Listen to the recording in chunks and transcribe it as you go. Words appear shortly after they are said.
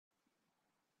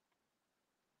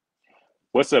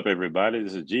What's up, everybody?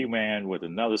 This is G-Man with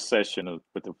another session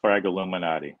with the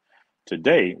fraglluminati.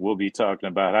 Today, we'll be talking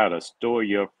about how to store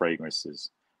your fragrances,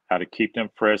 how to keep them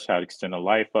fresh, how to extend the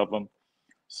life of them.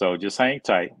 So just hang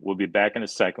tight. We'll be back in a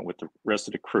second with the rest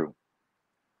of the crew.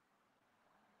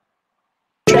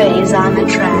 Trey's on the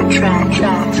track.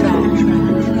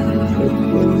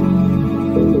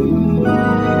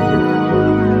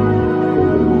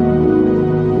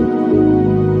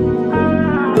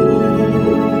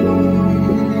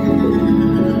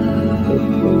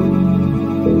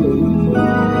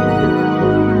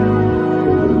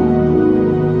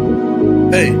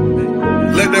 Hey,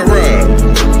 let that ride.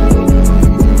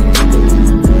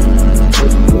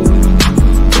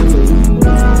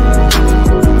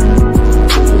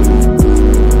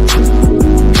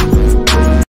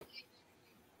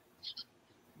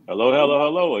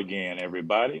 Hello again,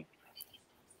 everybody.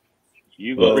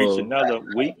 You've reached another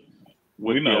week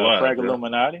with We're the not live, bro.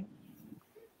 fraglluminati.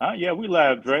 Yeah, we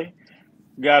live, Dre.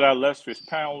 Got our illustrious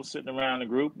panel sitting around the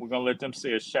group. We're going to let them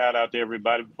say a shout out to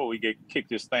everybody before we kick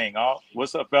this thing off.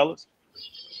 What's up, fellas?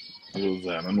 What's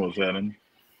happening?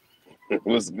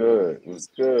 What's good? What's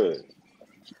good?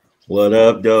 What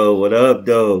up, though? What up,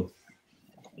 though?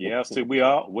 Yeah, see, we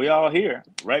all here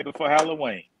right before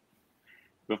Halloween.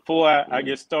 Before I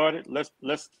get started, let's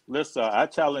I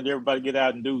challenge everybody to get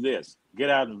out and do this. Get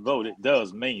out and vote. It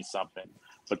does mean something,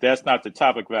 but that's not the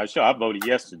topic of our show. I voted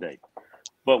yesterday.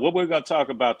 But what we're going to talk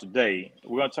about today,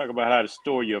 we're going to talk about how to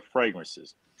store your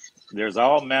fragrances. There's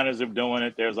all manners of doing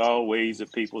it. There's all ways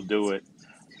that people do it.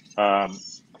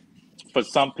 For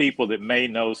some people that may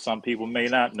know, some people may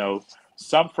not know,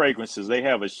 some fragrances, they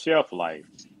have a shelf life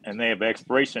and they have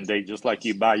expiration date, just like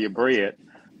you buy your bread,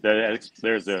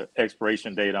 there's an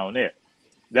expiration date on it.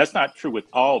 That's not true with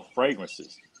all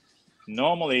fragrances.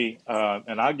 Normally,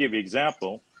 and I'll give you an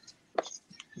example,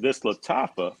 this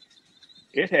Latafa,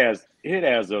 it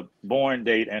has a born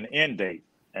date and end date.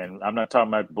 And I'm not talking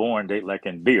about born date like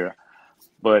in beer,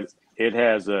 but it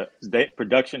has a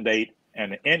production date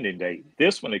and an ending date.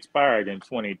 This one expired in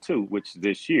 22, which is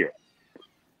this year.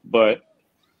 But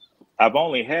I've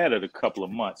only had it a couple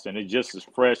of months and it's just as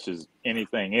fresh as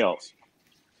anything else.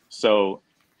 So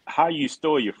how you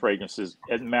store your fragrances,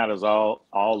 it matters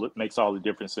it makes all the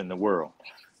difference in the world.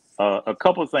 A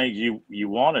couple of things you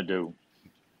want to do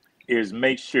is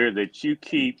make sure that you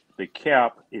keep the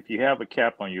cap, if you have a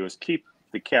cap on yours, keep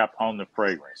the cap on the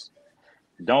fragrance.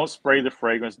 Don't spray the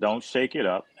fragrance, don't shake it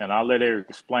up. And I'll let Eric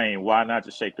explain why not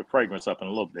to shake the fragrance up in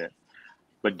a little bit.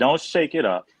 But don't shake it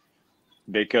up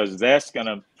because that's going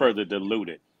to further dilute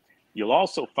it. You'll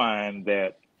also find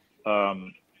that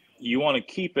you want to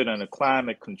keep it in a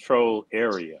climate controlled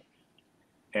area.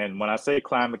 And when I say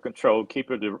climate control,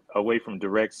 keep it away from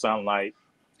direct sunlight.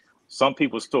 Some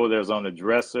people store theirs on the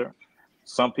dresser.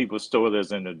 Some people store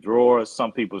theirs in the drawer.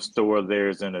 Some people store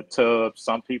theirs in a tub.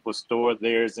 Some people store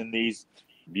theirs in these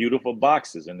beautiful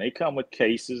boxes. And they come with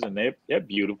cases and they're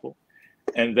beautiful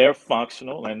and they're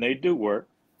functional and they do work.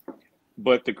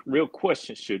 But the real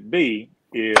question should be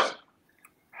is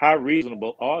how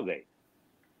reasonable are they?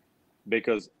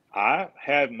 Because I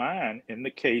have mine in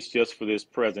the case just for this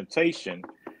presentation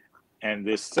and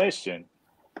this session,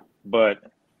 but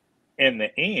in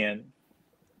the end,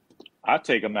 I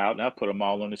take them out and I put them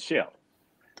all on the shelf.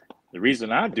 The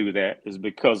reason I do that is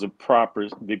because the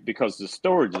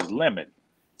storage is limited.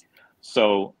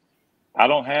 So I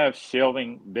don't have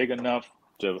shelving big enough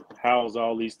to house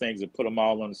all these things and put them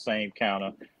all on the same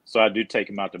counter. So I do take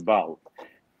them out the bottle.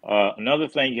 Another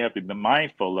thing you have to be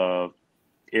mindful of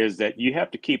is that you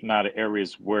have to keep them out of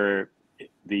areas where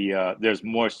there's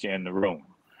moisture in the room.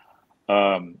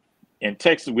 In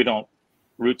Texas, we don't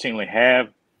routinely have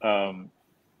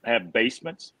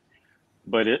basements,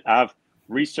 but I've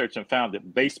researched and found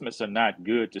that basements are not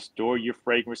good to store your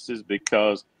fragrances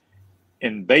because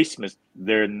in basements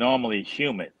they're normally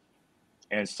humid,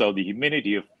 and so the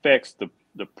humidity affects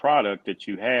the product that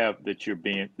you have that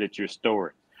you're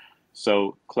storing.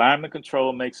 So climate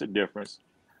control makes a difference.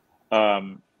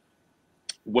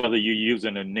 Whether you're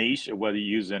using a niche or whether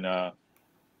you're using a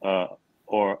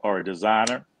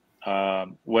designer,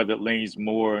 whether it leans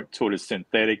more toward a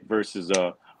synthetic versus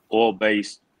a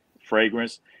oil-based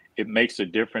fragrance, it makes a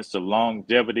difference. The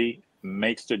longevity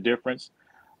makes the difference.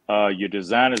 Your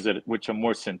designers which are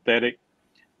more synthetic,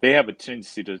 they have a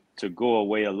tendency to go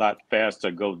away a lot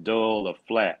faster, go dull or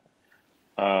flat.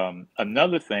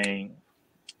 Another thing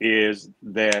is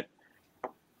that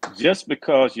just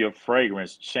because your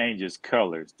fragrance changes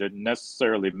colors doesn't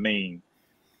necessarily mean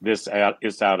it's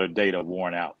out of date or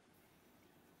worn out.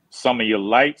 Some of your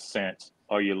light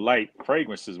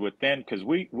fragrances within, because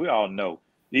we all know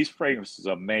these fragrances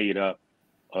are made up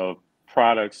of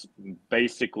products,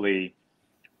 basically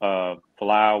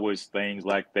flowers, things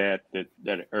like that,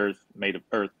 that earth made of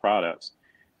earth products.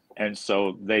 And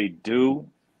so they do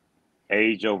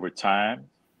age over time.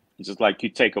 Just like you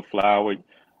take a flower,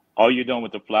 all you're doing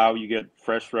with the flower, you get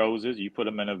fresh roses, you put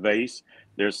them in a vase.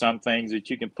 There's some things that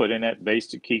you can put in that vase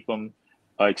to keep them,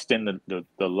 extend the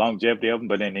longevity of them,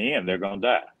 but in the end, they're going to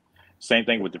die. Same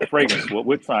thing with the fragrance. What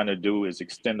we're trying to do is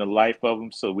extend the life of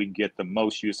them so we can get the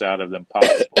most use out of them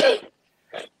possible.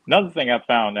 Another thing I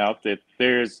found out that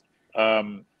there's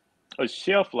a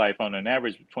shelf life on an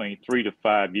average between 3 to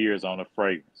 5 years on a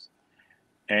fragrance.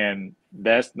 And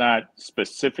that's not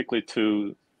specifically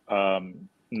to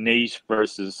niche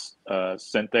versus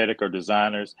synthetic or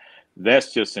designers.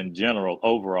 That's just in general.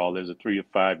 Overall, there's a 3 to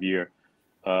 5 year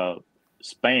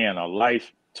span of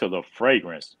life to the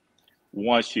fragrance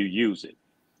once you use it.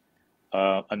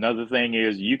 Another thing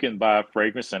is you can buy a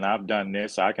fragrance, and I've done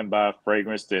this. I can buy a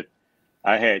fragrance that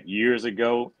I had years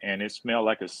ago, and it smelled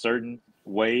like a certain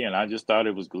way, and I just thought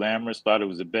it was glamorous, thought it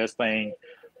was the best thing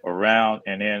around,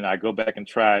 and then I go back and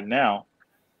try it now.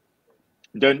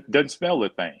 Doesn't smell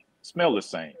the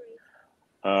same.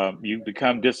 You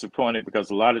become disappointed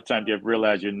because a lot of times you have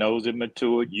realized your nose is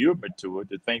matured, you're matured.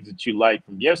 The things that you like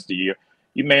from yesteryear,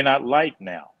 you may not like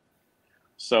now.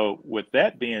 So with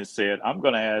that being said, I'm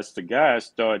going to ask the guys,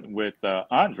 starting with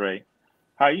Andre,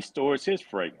 how he stores his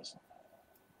fragrance.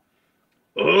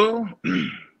 I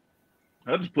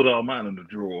just put all mine in the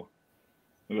drawer.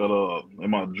 I got in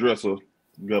my dresser,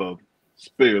 got a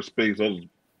spare space. I just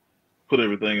put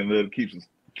everything in there. It keeps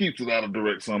it out of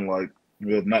direct sunlight.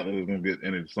 Well, not that it's gonna get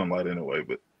any sunlight anyway,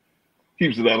 but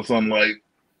keeps it out of sunlight,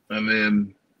 and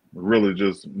then really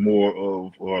just more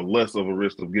of or less of a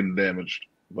risk of getting damaged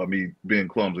by me being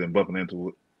clumsy and bumping into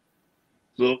it.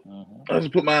 So I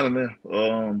just put mine in there.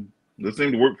 This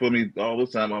seemed to work for me all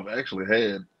this time. I've actually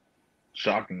had,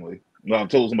 shockingly, I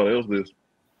told somebody else this.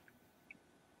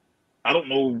 I don't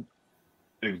know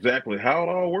exactly how it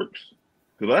all works,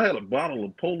 because I had a bottle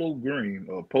of Polo Green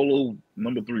or Polo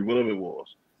number 3, whatever it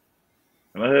was,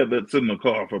 and I had that sitting in the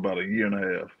car for about a year and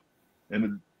a half.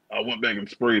 And I went back and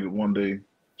sprayed it one day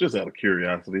just out of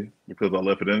curiosity because I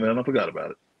left it in there and I forgot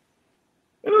about it.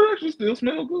 And it actually still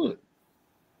smelled good.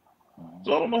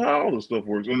 So I don't know how all this stuff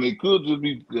works. And it could just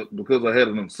be because I had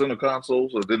it in the center console,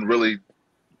 so it didn't really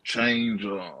change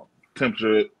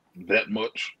temperature that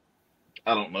much.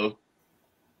 I don't know.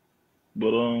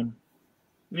 But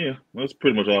yeah, that's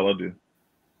pretty much all I do.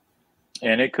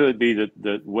 And it could be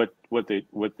what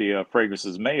the fragrance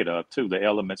is made of too, the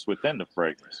elements within the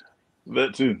fragrance.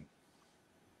 That too,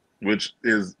 which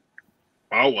is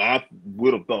I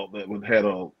would have thought that would had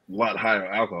a lot higher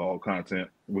alcohol content,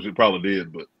 which it probably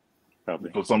did, but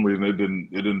for some reason it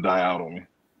didn't die out on me.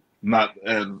 Not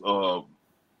as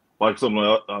like something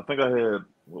I think I had,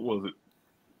 what was it?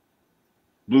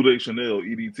 Blue Day Chanel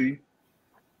EDT.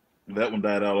 That one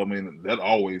died out. I mean, that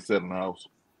always sat in the house.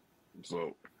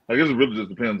 So I guess it really just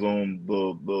depends on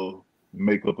the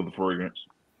makeup of the fragrance.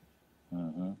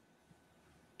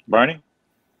 Bernie?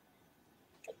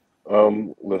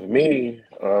 With me,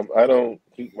 I don't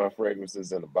keep my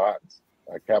fragrances in a box.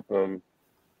 I kept them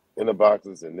in the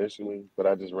boxes initially, but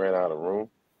I just ran out of room.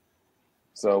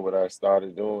 So what I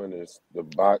started doing is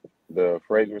the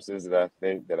fragrances that I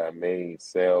think that I may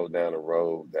sell down the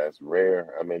road that's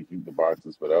rare, I may keep the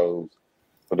boxes for those.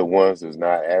 For the ones that's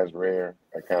not as rare,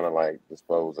 I kind of like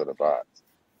dispose of the box.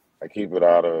 I keep it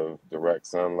out of direct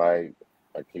sunlight.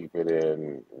 I keep it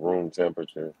in room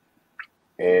temperature.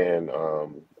 And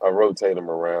I rotate them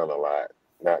around a lot,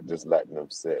 not just letting them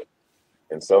sit.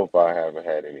 And so far, I haven't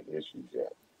had any issues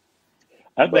yet.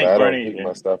 But I Bernie, don't keep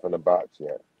my stuff in the box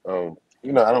yet. I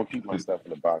don't keep my stuff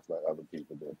in the box like other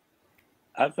people do.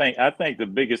 I think the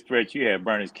biggest threat you have,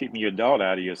 Bernie, is keeping your daughter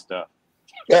out of your stuff.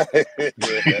 Yeah,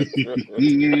 that's true.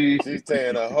 She's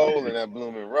tearing a hole in that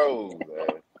blooming rose.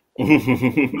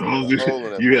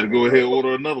 You had to go ahead and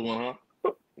order another one, huh?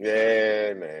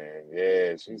 Yeah, man.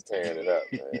 Yeah, she's tearing it up,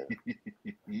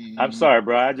 man. I'm sorry,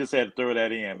 bro. I just had to throw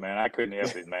that in, man. I couldn't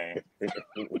help it, man.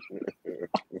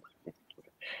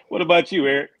 What about you,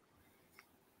 Eric?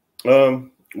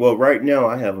 Well, right now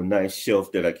I have a nice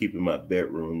shelf that I keep in my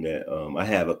bedroom. That I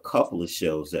have a couple of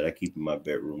shelves that I keep in my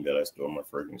bedroom that I store my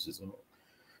fragrances on.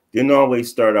 Didn't always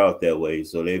start out that way,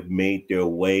 so they've made their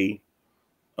way.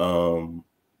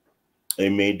 They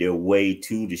made their way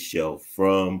to the shelf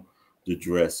from the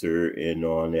dresser and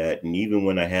on that. And even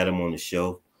when I had them on the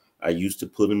shelf, I used to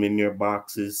put them in their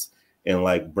boxes. And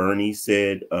like Bernie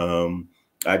said,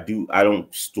 I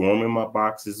don't store them in my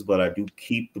boxes, but I do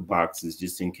keep the boxes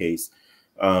just in case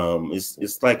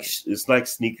It's like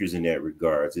sneakers in that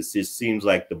regards. It just seems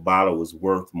like the bottle is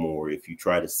worth more if you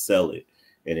try to sell it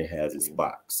and it has its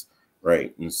box,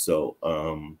 right? And so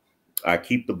I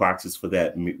keep the boxes for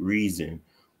that reason,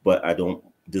 but I don't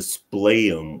display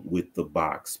them with the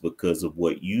box because of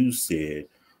what you said,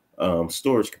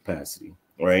 storage capacity,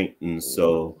 right? And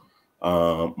so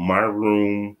my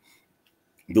room,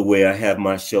 the way I have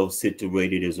my shelf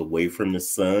situated is away from the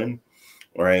sun,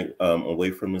 right?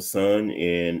 Away from the sun,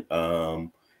 and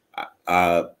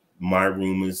my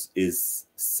room is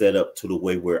set up to the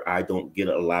way where I don't get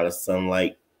a lot of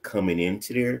sunlight coming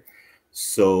into there.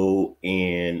 So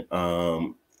and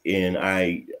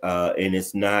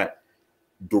it's not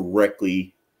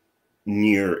directly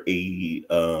near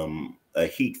a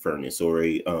heat furnace or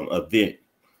a vent.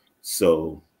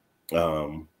 So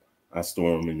I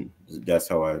store them, and that's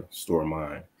how I store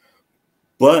mine.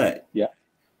 But Yeah,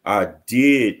 I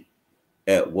did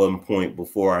at one point,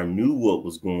 before I knew what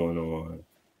was going on,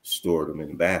 store them in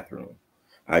the bathroom.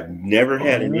 I never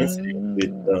had an incident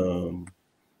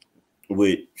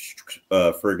with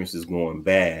fragrances going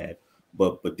bad,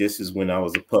 but this is when I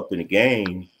was a pup in the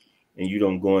game, and you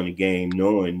don't go in the game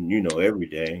knowing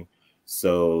everything.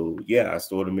 So yeah, I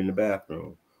stored them in the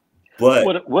bathroom. But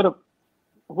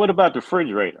what about the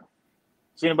refrigerator?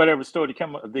 Has anybody ever stored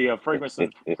the fragrance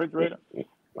in the refrigerator?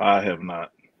 I have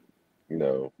not.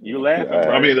 No. You laughing, Yeah,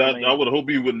 I right? mean, I would hope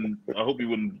you wouldn't. I hope you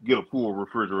wouldn't get a full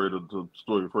refrigerator to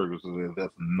store your fragrances in.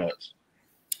 That's nuts.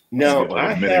 now Get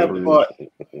like a mini fridge.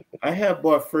 I have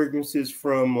bought fragrances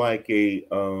from like I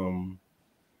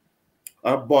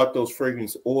bought those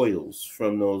fragrance oils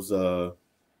from those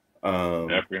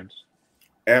Africans.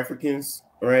 Africans,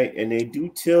 right? And they do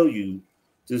tell you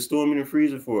to store them in the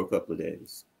freezer for a couple of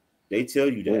days. They tell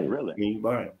you that Really? when you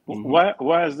buy them.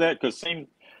 Why is that? Because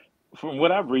from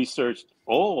what I've researched,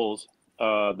 oils,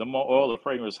 the more oil a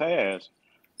fragrance has,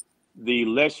 the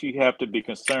less you have to be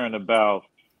concerned about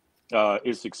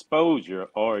its exposure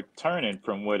or turning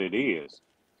from what it is.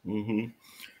 Mm-hmm.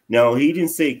 Now he didn't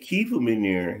say keep them in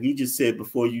there. He just said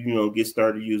before you get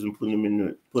started using, put them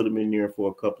in there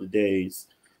for a couple of days.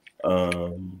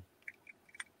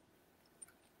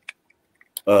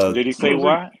 Did he say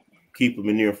why? Keep them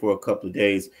in there for a couple of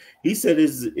days. He said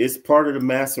it's part of the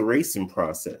maceration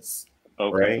process,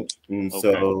 right? And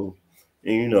so,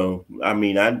 I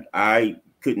mean, I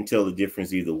couldn't tell the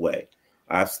difference either way.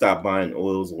 I've stopped buying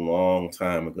oils a long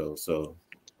time ago, so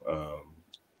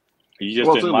you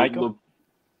just didn't like them.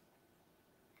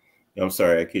 I'm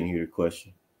sorry, I couldn't hear the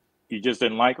question. You just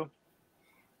didn't like them?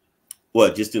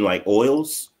 What? Just didn't like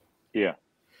oils? Yeah.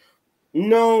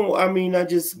 No, I mean, I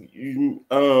just when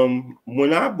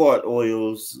I bought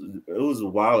oils, it was a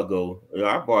while ago.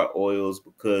 I bought oils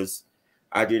because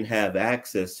I didn't have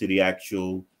access to the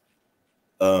actual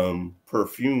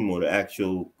perfume or the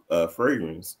actual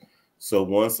fragrance. So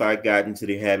once I got into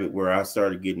the habit where I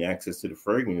started getting access to the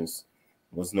fragrance,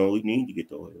 there was no need to get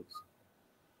the oils.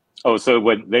 Oh, so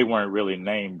they weren't really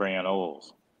name brand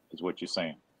oils, is what you're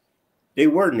saying? They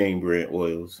were name brand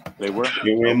oils. They were.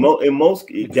 In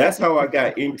most, that's how I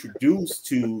got introduced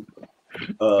to.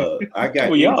 Well,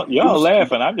 y'all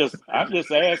laughing. I'm just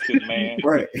asking, man.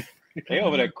 Right. They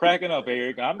over there cracking up,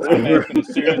 Eric. I'm asking a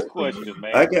serious question,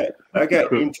 man. I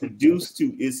got introduced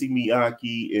to Issey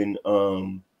Miyake and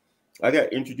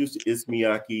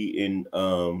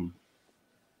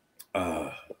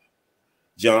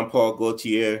Jean Paul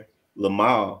Gaultier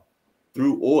Lamal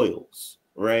through oils,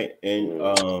 right?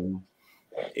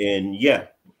 And yeah,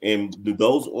 and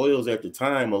those oils at the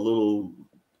time, a little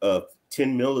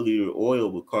 10 milliliter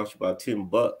oil would cost you about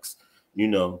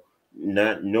 $10,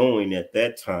 not knowing at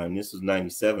that time, this was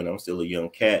 97, I'm still a young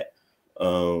cat.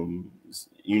 $80,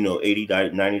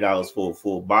 $90 for a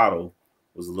full bottle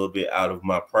was a little bit out of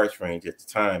my price range at the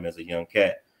time as a young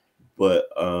cat. But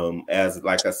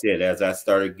like I said, as I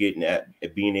started getting at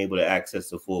being able to access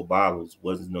the full bottles,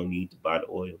 wasn't no need to buy the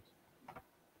oils.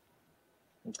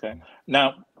 Okay.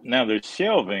 Now the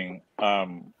shelving.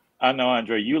 I know,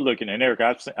 Andre, you looking, and Eric,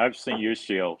 I've seen your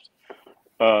shelves.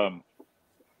 And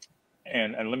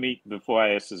let me, before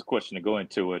I ask this question to go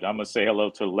into it, I'm gonna say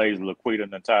hello to ladies, Laquita,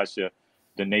 Natasha,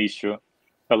 Denisha.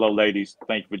 Hello, ladies.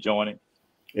 Thank you for joining.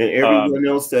 And everyone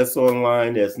else that's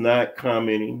online that's not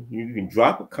commenting, you can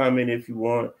drop a comment if you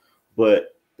want,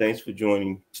 but thanks for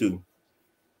joining too.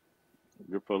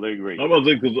 You're fully agree. I was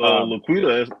because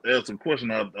Laquita asked a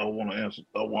question I want to answer.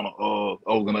 I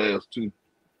was going to ask too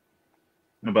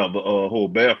about the whole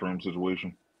bathroom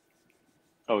situation.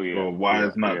 Oh yeah. Why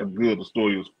it's not good to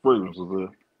store your fragrances there?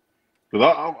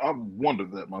 Because I've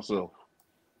wondered that myself.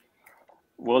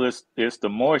 Well, it's the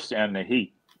moisture and the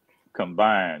heat.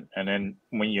 combined. And then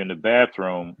when you're in the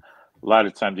bathroom, a lot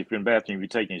of times if you're in the bathroom, you're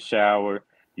taking a shower,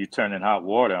 you're turning hot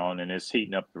water on, and it's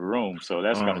heating up the room. So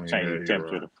that's going Oh to change yeah, the you're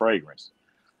temperature right. of the fragrance.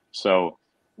 So,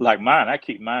 like mine, I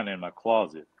keep mine in my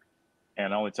closet.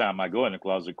 And the only time I go in the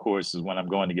closet, of course, is when I'm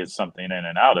going to get something in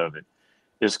and out of it.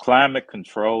 It's climate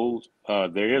controlled.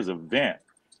 There is a vent,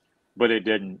 but it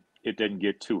doesn't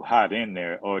get too hot in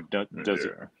there, or does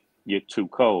it Yeah. get too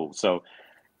cold? So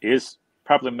it's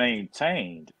properly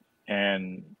maintained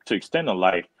and to extend the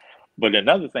life. But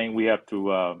another thing we have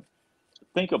to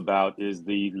think about is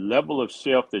the level of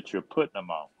shelf that you're putting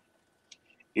them on.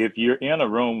 If you're in a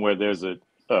room where there's a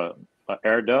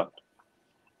air duct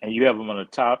and you have them on the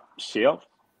top shelf,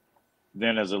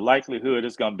 then there's a likelihood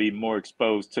it's going to be more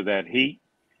exposed to that heat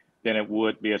than it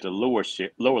would be at the lower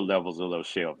levels of those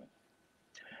shelving.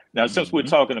 Now, since we're Hmm.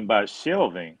 talking about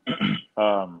shelving,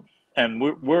 and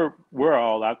we're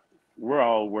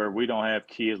all where we don't have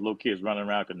kids, little kids running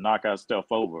around can knock our stuff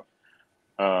over,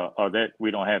 or that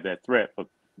we don't have that threat.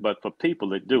 But for people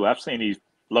that do, I've seen these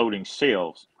floating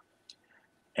shelves,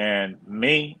 and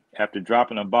me after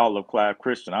dropping a bottle of Clive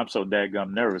Christian, I'm so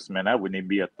dadgum nervous, man. That wouldn't even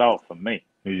be a thought for me.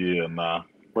 Yeah, nah.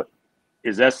 But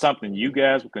is that something you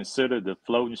guys would consider, the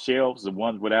floating shelves, the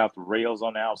ones without the rails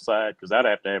on the outside? Because I'd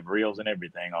have to have rails and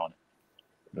everything on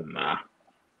Nah.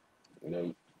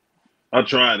 No. I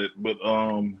tried it, but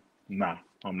nah,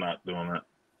 I'm not doing that.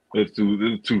 It's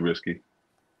too risky.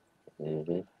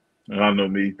 Mm-hmm. And I know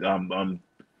me, I'm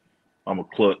a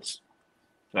klutz.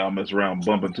 I'll mess around,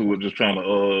 bump into it, just trying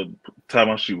to tie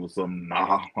my shoe or something.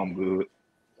 Nah, I'm good.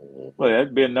 Well, Mm-hmm.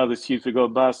 that'd be another excuse to go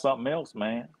buy something else,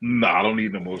 man. Nah, I don't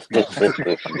need no more excuses.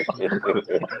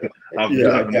 I've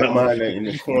Yeah, I got got enough. mine in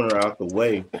the corner out the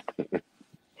way.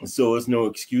 So it's no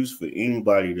excuse for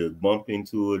anybody to bump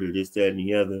into it or this, that, and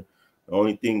the other. The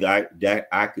only thing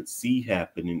I could see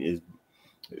happening is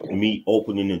me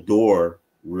opening the door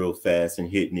real fast and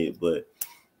hitting it, but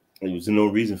there was no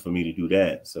reason for me to do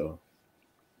that. So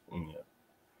yeah,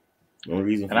 no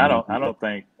reason And for I me to don't do I that. don't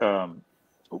think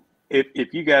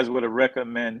if you guys would have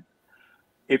recommend,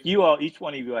 if you all, each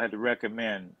one of you had to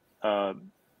recommend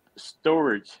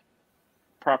storage,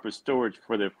 proper storage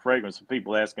for their fragrance.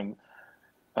 People asking,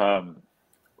 um,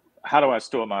 how do I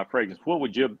store my fragrance? What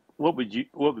would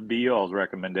be y'all's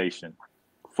recommendation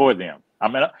for them? I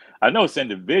mean, I know it's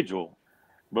individual,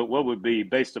 but what would be,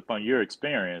 based upon your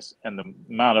experience and the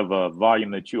amount of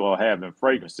volume that you all have in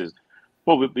fragrances?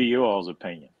 What would be your all's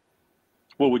opinion?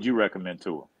 What would you recommend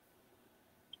to them?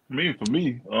 I mean, for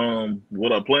me,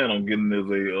 what I plan on getting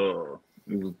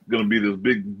is gonna be this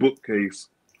big bookcase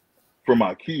from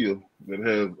IKEA that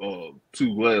has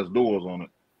two glass doors on it.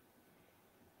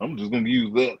 I'm just gonna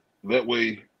use that. That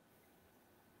way,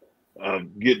 I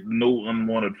get no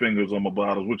unwanted fingers on my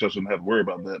bottles, which I shouldn't have to worry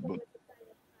about that. But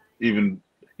even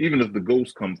even if the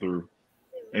ghosts come through,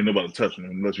 ain't nobody touching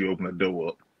them unless you open the door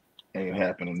up. Ain't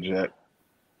happening, Jack.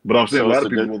 But I'm saying a So lot it's of a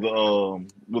people good, with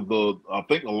the I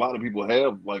think a lot of people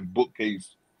have like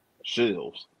bookcase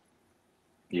shelves.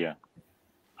 yeah.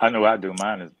 I know I do.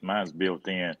 Mine's built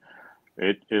in.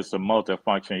 It's a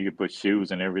multi-function. You can put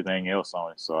shoes and everything else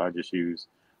on it. So I just use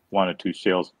one or two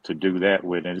shelves to do that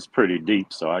with, and it's pretty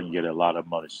deep, so I can get a lot of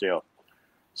them on the shelf.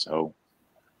 So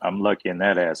I'm lucky in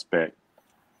that aspect.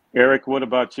 Eric, what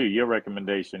about you? Your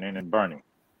recommendation in and Bernie?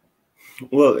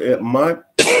 Well, my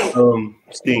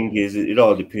thing is it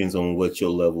all depends on what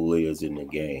your level is in the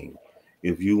game.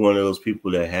 If you one of those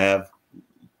people that have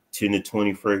 10 to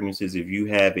 20 fragrances, if you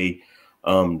have a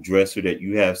dresser that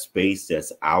you have space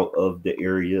that's out of the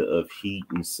area of heat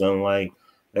and sunlight,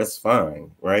 that's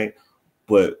fine, right?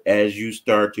 But as you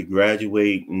start to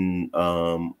graduate and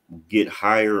get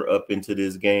higher up into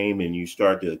this game and you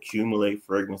start to accumulate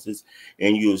fragrances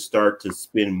and you'll start to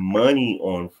spend money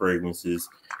on fragrances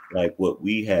like what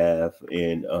we have,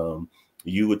 and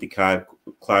you with the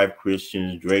Clive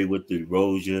Christians, Dre with the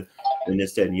Rosia, and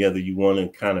this, that, and the other, you want to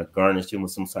kind of garnish them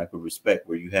with some type of respect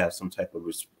where you have some type of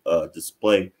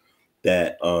display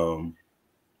that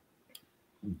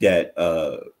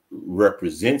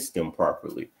represents them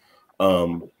properly.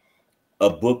 Um, a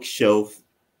bookshelf,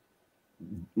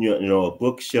 a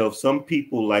bookshelf. Some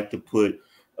people like to put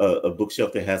a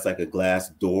bookshelf that has like a glass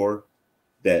door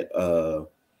that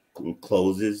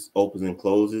opens and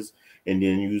closes, and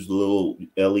then use little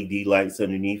LED lights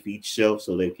underneath each shelf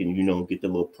so they can, get the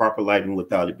little proper lighting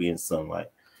without it being sunlight.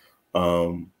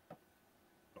 Um,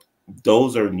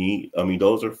 those are neat. I mean,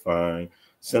 those are fine.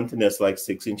 Something that's like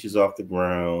 6 inches off the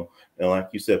ground, and like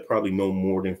you said, probably no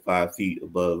more than 5 feet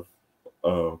above,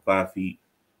 5 feet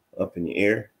up in the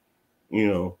air.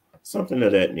 something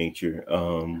of that nature.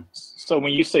 So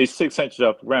when you say 6 inches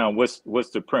off the ground, what's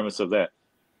the premise of that?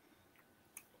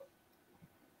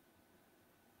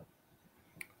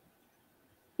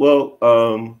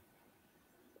 Well,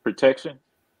 Protection.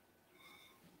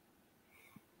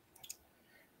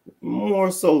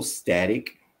 more so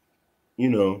static,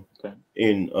 Okay.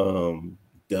 in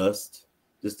dust,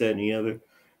 this, that, and the other,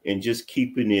 and just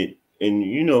keeping it,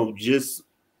 and just,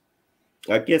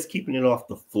 I guess, keeping it off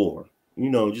the floor.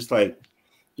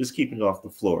 Just keeping it off the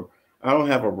floor. I don't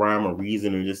have a rhyme or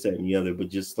reason or this, that, and the other, but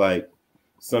just like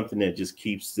something that just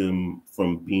keeps them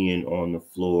from being on the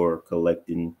floor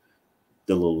collecting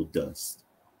the little dust.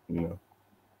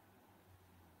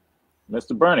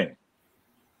 Mr. Bernie,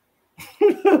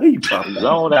 You pop out.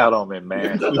 zone out on me,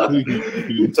 man.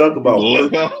 You talk about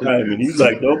work time, and he's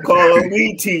like, "Don't call on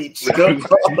me, teach. Don't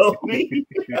call on me."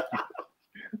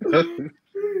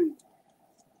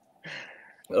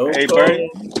 Hey,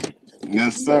 Bernie,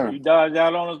 Yes, sir. you dodged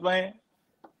out on us, man.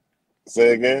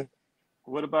 Say again.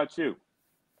 What about you?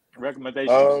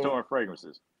 Recommendations for storing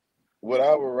fragrances. What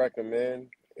I would recommend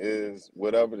is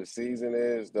whatever the season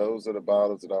is, those are the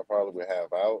bottles that I probably would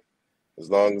have out, as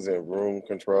long as in room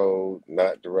controlled,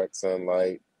 not direct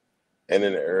sunlight, and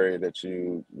in an area that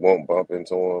you won't bump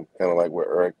into them, kind of like what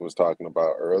Eric was talking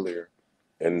about earlier.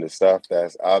 And the stuff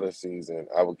that's out of season,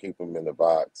 I would keep them in the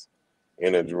box,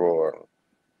 in a drawer.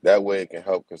 That way it can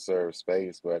help conserve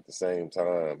space, but at the same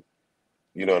time,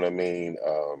 you know what I mean?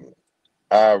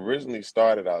 I originally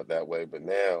started out that way, but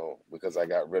now, because I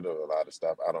got rid of a lot of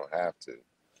stuff, I don't have to.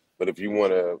 But if you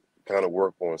want to kind of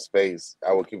work on space,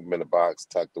 I would keep them in the box,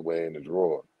 tucked away in the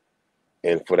drawer.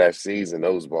 And for that season,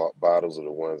 those bottles are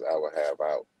the ones I would have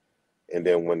out. And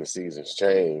then when the seasons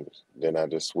change, then I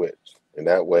just switch. And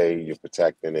that way you're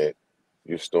protecting it,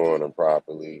 you're storing them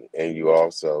properly, and you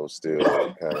also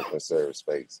still kind of conserve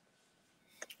space.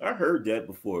 I heard that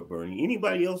before, Bernie.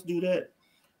 Anybody else do that?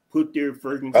 Put their I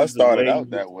fragrances started away out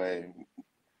that way.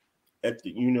 at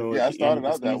the Yeah, at I the end of started the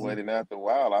out that way. season. Then after a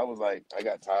while, I was like, I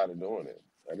got tired of doing it.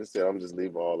 I just said, I'm just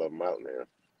leaving all of them out now.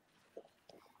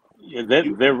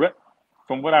 Yeah,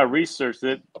 from what I researched,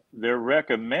 that they're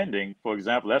recommending, for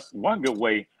example, that's one good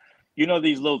way. You know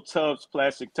these little tubs,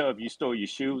 plastic tubs you store your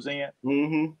shoes in?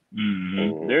 Mm-hmm.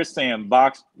 Mm-hmm. They're saying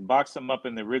box them up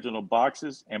in the original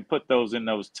boxes and put those in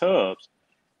those tubs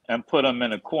and put them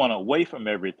in a corner away from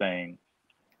everything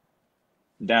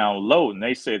down low. And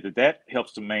they said that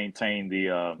helps to maintain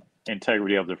the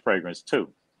integrity of the fragrance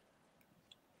too.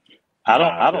 I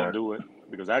don't Okay. do it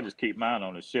because I just keep mine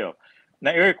on the shelf.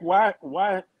 Now, Eric, why,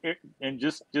 and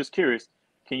just curious,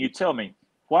 can you tell me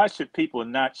why should people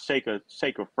not shake a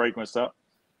fragrance up?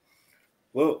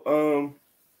 Well,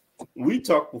 we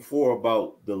talked before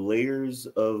about the layers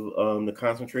of the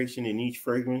concentration in each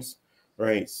fragrance,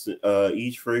 right? So,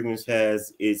 each fragrance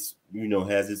has its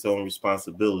own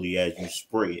responsibility as you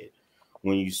spray it.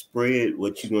 When you spray it,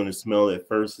 what you're going to smell at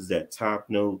first is that top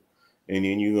note, and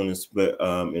then you're going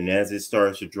to and as it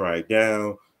starts to dry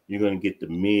down, you're going to get the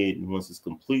mid, and once it's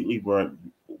completely burnt,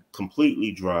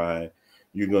 completely dry,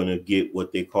 you're going to get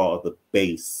what they call the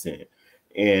base scent.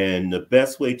 And the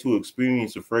best way to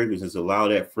experience a fragrance is allow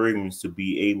that fragrance to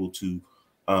be able to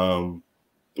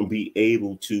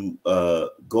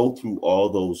go through all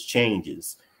those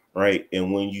changes, right?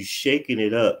 And when you're shaking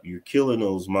it up, you're killing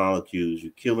those molecules,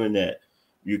 you're killing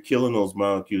those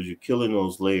molecules, you're killing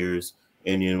those layers,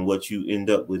 and then what you end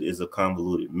up with is a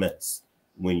convoluted mess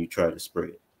when you try to spray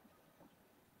it.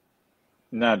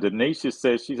 Now, Denisha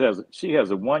says she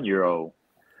has a 1-year-old,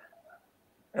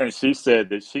 and she said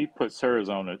that she puts hers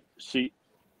on a she.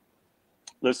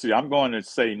 Let's see, I'm going to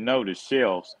say no to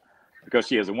shelves because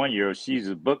she has a 1-year-old. She's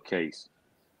a bookcase,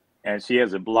 and she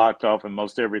has it blocked off, and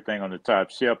most everything on the top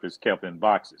shelf is kept in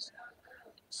boxes.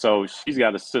 So she's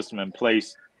got a system in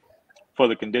place for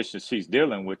the conditions she's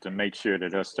dealing with to make sure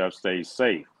that her stuff stays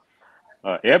safe.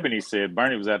 Ebony said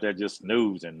Bernie was out there just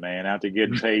snoozing, man, after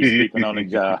getting paid, sleeping on the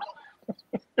job.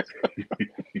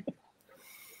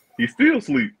 He still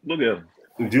sleep. Look at him.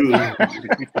 Do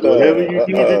whatever you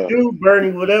need to do,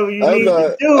 Bernie. Whatever you I'm need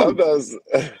to do.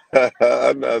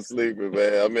 I'm not sleeping,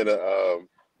 man. I'm in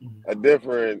a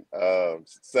different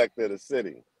sector of the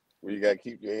city where you got to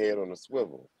keep your head on a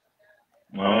swivel.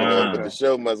 But the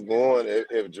show must go on.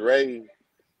 If Dre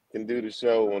can do the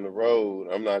show on the road,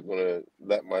 I'm not going to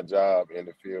let my job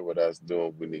interfere with us doing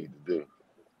what we need to do.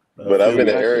 But I'm in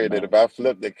an area that if I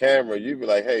flip the camera, you'd be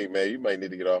like, hey, man, you might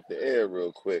need to get off the air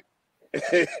real quick.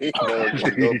 And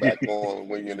go back on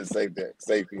when you're in the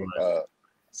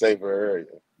safer area.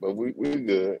 But we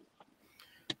good.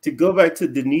 To go back to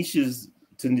Denisha's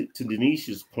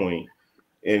point,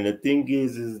 And the thing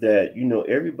is that, you know,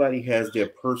 everybody has their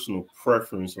personal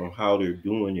preference on how they're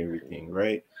doing everything,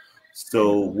 right?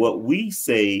 So what we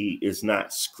say is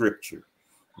not scripture.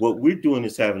 What we're doing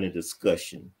is having a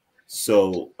discussion.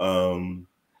 So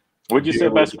What'd you say there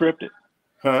about was, scripted?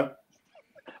 huh?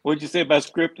 What'd you say about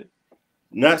scripted?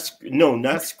 Not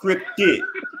scripted.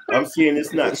 I'm saying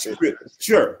it's not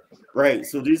scripture, right?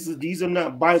 So these are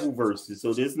not Bible verses.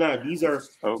 So these are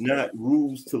not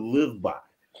rules to live by,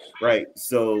 right?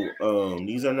 So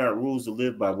these are not rules to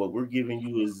live by. What we're giving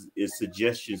you is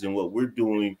suggestions, and what we're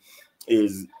doing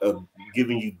is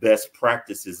giving you best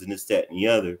practices and this, that, and the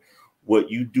other. What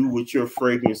you do with your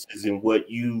fragrances and what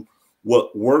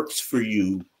works for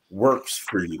you,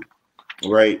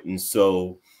 right? And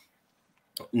so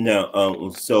now,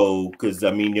 because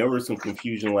I mean, there was some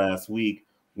confusion last week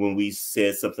when we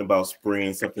said something about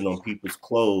spraying something on people's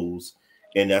clothes,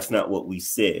 and that's not what we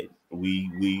said.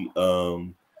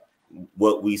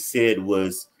 What we said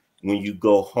was when you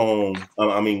go home.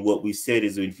 What we said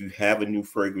is if you have a new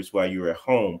fragrance while you're at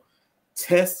home,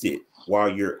 test it while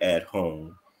you're at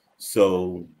home.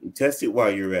 So test it while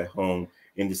you're at home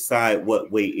and decide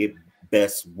what way it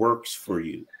best works for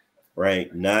you.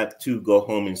 Right, not to go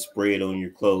home and spray it on your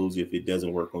clothes if it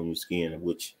doesn't work on your skin,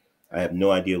 which I have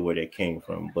no idea where that came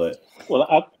from. But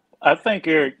I think,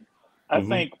 Eric, I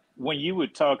think when you were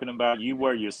talking about you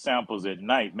wear your samples at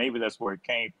night, maybe that's where it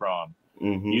came from.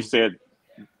 You said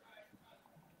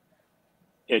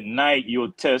at night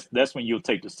you'll test. That's when you'll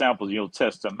take the samples, you'll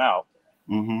test them out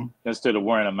instead of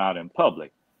wearing them out in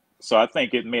public. So I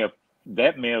think that may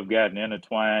have gotten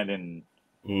intertwined in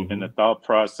the thought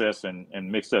process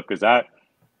and mixed up, because I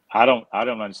don't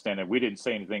understand it. We didn't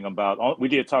say anything about. We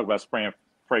did talk about spraying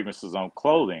fragrances on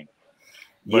clothing,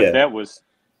 but that was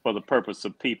for the purpose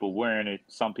of people wearing it.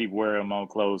 Some people wear them on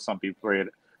clothes. Some people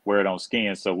wear it on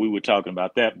skin. So we were talking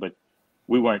about that, but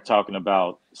we weren't talking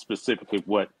about specifically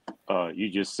what you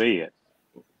just said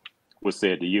was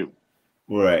said to you.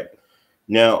 Right.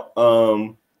 Now,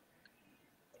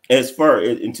 as far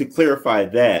and to clarify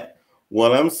that,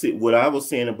 what I was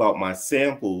saying about my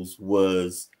samples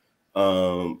was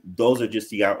those are just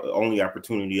the only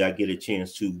opportunity I get a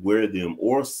chance to wear them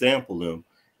or sample them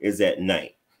is at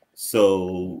night.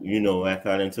 So, you know, after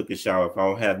I done took a shower, if I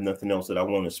don't have nothing else that I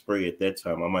want to spray at that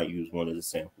time, I might use one of the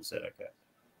samples that I got.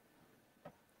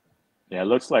 Yeah, it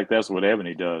looks like that's what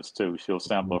Ebony does too. She'll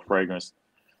sample a fragrance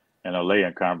and a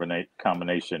lay-in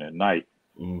combination at night.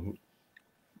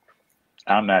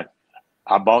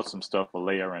 I bought some stuff for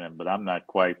layering it, but I'm not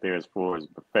quite there as far as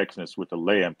perfectionist with the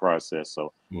laying process.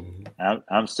 So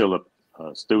I'm still a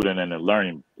student in the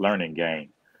learning game.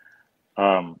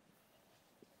 I'm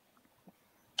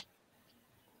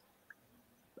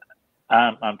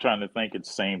trying to think at the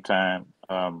same time.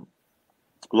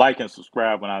 Like and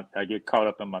subscribe when I get caught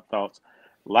up in my thoughts.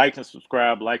 Like and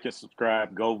subscribe,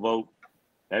 go vote.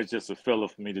 That's just a filler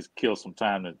for me to kill some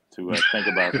time to think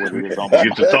about what it is on my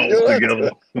Get your thoughts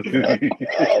together.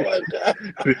 Oh my God.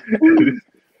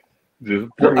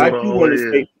 Just Well, throw it all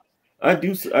in. I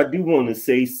do want to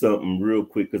say something real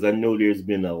quick, because I know there's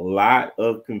been a lot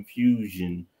of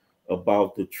confusion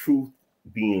about the truth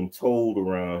being told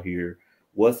around here.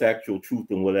 What's actual truth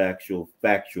and what actual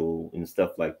factual and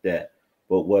stuff like that.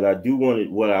 But what I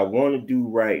want to do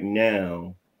right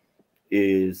now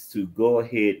is to go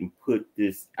ahead and put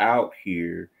this out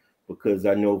here, because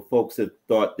I know folks have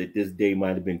thought that this day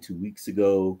might have been 2 weeks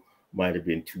ago, might have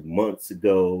been 2 months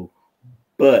ago,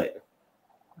 but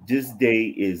this day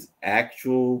is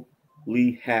actually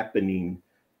happening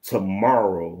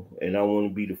tomorrow, and I want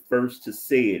to be the first to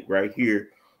say it right here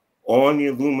on the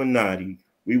Illuminati.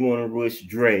 We want to wish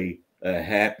Dre a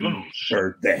happy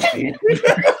birthday.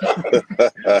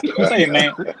 Hey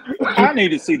man, I need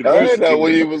to see the I birth didn't know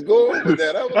where certificate. you was going with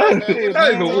that. I was like, man, what I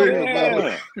are ain't you know where talking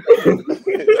you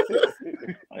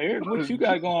about? Eric, what you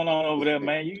got going on over there,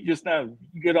 man? You just now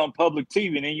you get on public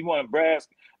TV and then you want to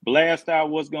blast out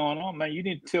what's going on, man. You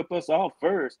need to tip us off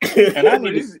first. And I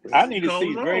need to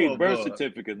see Dre's birth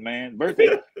certificate, man.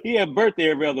 He had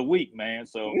birthday every other week, man.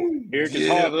 So Eric, it's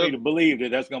hard for me to believe that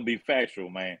that's gonna be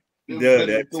factual, man. No,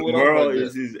 that tomorrow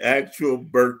is his actual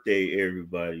birthday,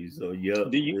 everybody. So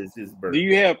it's his birthday. Do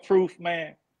you have proof,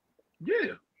 man?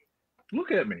 Yeah.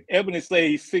 Look at me. Ebony say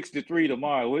he's 63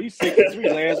 tomorrow. Well, he's 63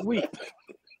 last week.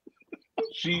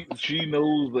 She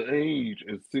knows the age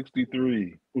is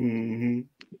 63.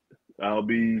 I'll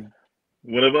be,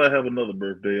 whenever I have another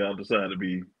birthday, I'll decide to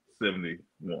be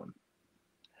 71.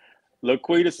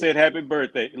 Laquita said happy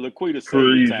birthday. Laquita said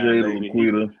Appreciate time, it, baby.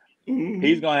 Laquita.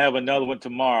 He's gonna have another one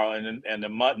tomorrow and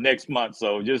the next month.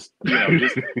 So just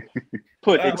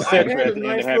put I etc. had a at the end of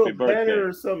nice happy little banner birthday.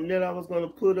 or something that I was gonna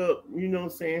put up,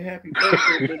 saying happy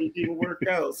birthday, but it didn't work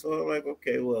out. So I'm like,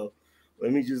 okay, well,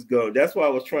 let me just go. That's why I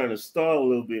was trying to stall a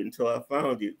little bit until I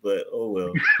found it, but oh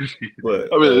well.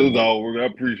 But I mean, it's all work. I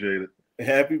appreciate it.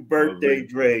 happy birthday,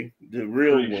 Dre, the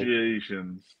real one.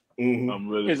 Appreciations. Mm-hmm. I'm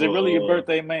ready. Is it really your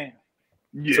birthday, man?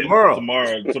 Yeah, Tomorrow.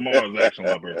 Tomorrow's actually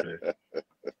my birthday.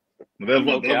 That's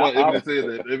why Ebony said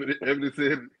that. Ebony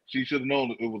said she should have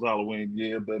known it was Halloween.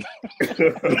 Yeah, but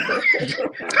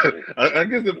I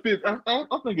guess it fits. I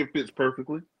think it fits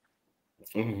perfectly.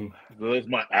 Mm-hmm. So that's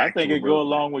my. I think it birthday. go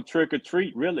along with trick or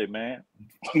treat, really, man.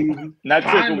 Mm-hmm. Not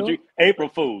trick or treat. April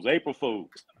Fools. April Fools.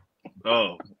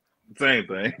 Oh, same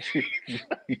thing. You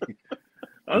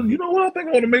know what? I think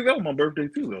I want to make that on my birthday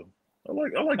too, though. I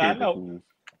like April Fools.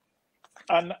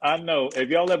 I know. Have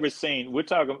y'all ever seen? We're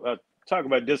talking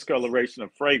about discoloration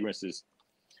of fragrances.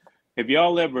 Have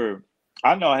y'all ever?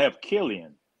 I know I have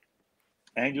Killian,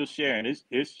 Angel Sharon.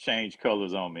 It's changed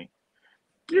colors on me,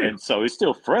 and so it's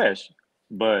still fresh.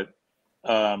 But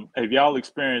have y'all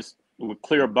experienced with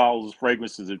clear bottles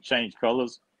fragrances have changed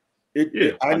colors? I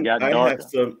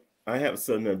have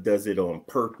some that does it on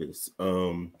purpose.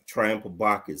 Triumph of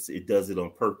Bacchus, it does it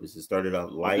on purpose. It started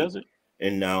out light,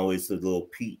 and now it's a little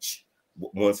peach.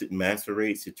 Once it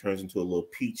macerates, it turns into a little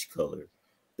peach color.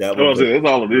 That's all it is.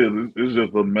 It's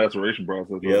just a maceration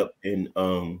process. Yep,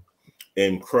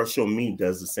 and Crush on Me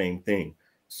does the same thing.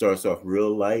 Starts off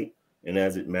real light, and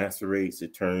as it macerates,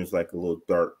 it turns like a little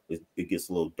dark. It gets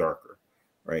a little darker,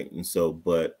 right? And so,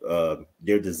 but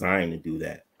they're designed to do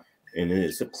that, and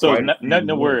it's nothing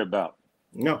to worry about.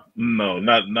 No,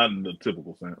 not in the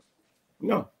typical sense.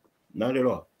 No, not at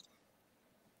all.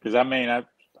 Because I mean,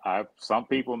 some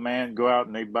people, man, go out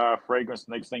and they buy a fragrance.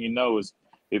 Next thing you know is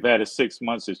they've had it 6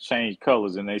 months. It's changed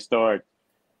colors, and they start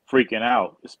freaking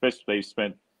out. Especially if they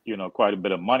spent quite a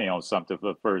bit of money on something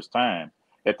for the first time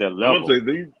at that level. I would say if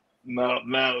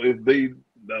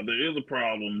there is a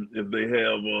problem if they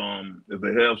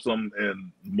have some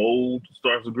and mold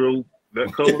starts to grow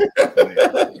that color.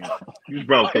 You should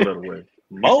probably throw that away.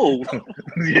 Mold.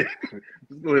 Yeah,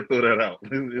 just go ahead and throw that out.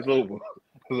 It's over.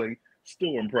 It's like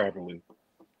store them properly.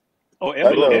 Oh,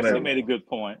 Emily made a good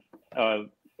point.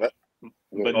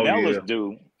 Vanilla's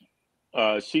do.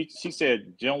 She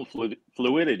said general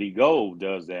fluidity gold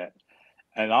does that,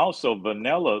 and also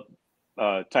vanilla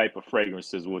type of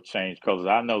fragrances will change colors.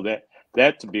 I know that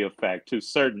to be a fact too.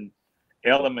 Certain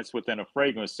elements within a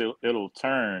fragrance, it'll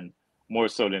turn more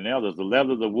so than others. The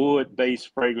leather, the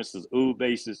wood-based fragrances, oud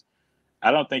bases, I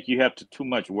don't think you have to too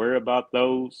much worry about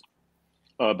those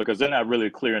because they're not really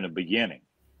clear in the beginning.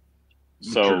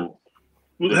 So,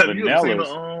 have you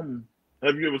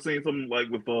ever seen something like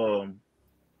with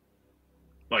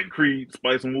like Creed,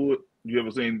 Spice and Wood? You ever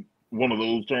seen one of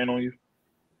those turn on you?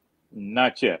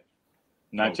 Not yet.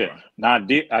 Not yet. Now I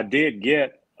did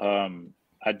get when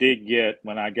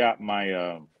I got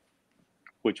my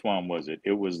which one was it?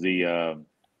 It was the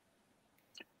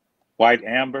white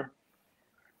amber.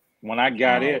 When I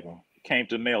got it, came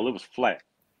to the mail, it was flat.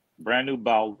 Brand new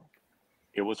bottle.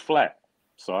 It was flat.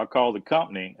 So I called the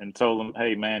company and told them,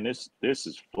 hey man, this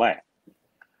is flat.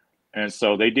 And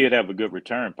so they did have a good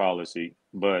return policy,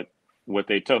 but what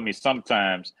they told me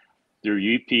sometimes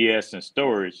through UPS and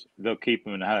storage, they'll keep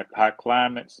them in hot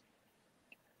climates.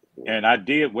 And I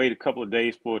did wait a couple of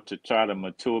days for it to try to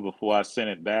mature before I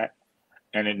sent it back,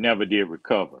 and it never did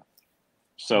recover.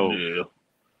 So yeah,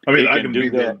 I mean, I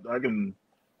can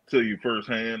tell you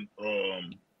firsthand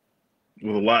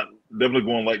with a lot, definitely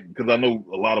going because I know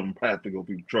a lot of them have to go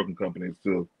through trucking companies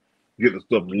to get the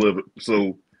stuff delivered.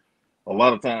 So a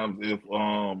lot of times, if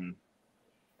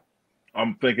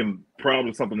I'm thinking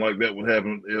probably something like that would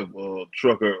happen if a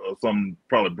trucker or something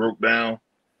probably broke down,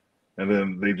 and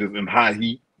then they just in high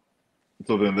heat.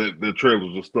 So then their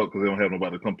trailer's just stuck because they don't have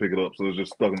nobody to come pick it up. So it's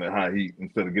just stuck in that high heat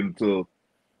instead of getting to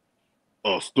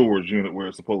a storage unit where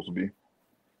it's supposed to be.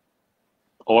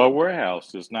 Or a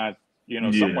warehouse. It's not,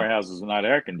 some warehouses are not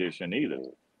air conditioned either.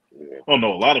 Oh,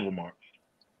 no, a lot of them aren't.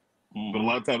 Mm-hmm. But a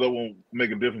lot of times that won't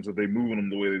make a difference if they're moving them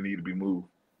the way they need to be moved.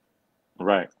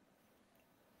 Right.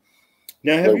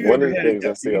 Now, have you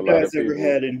guys ever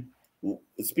had,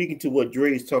 speaking to what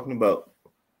Dre is talking about,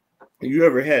 have you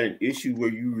ever had an issue where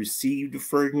you received a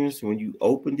fragrance when you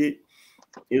opened it,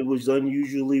 it was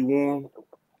unusually warm?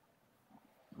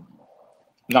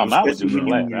 No, mine was just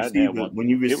flat. When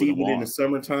you receive it in the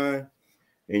summertime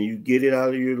and you get it out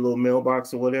of your little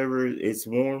mailbox or whatever, it's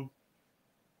warm?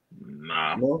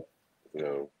 Nah. No.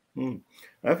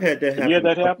 I've had that happen. You had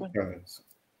that happen? Times.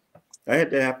 I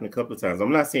had that happen a couple of times.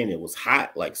 I'm not saying it was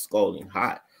hot, like scalding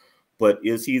hot, but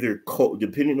it's either cold,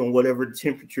 depending on whatever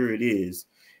temperature it is.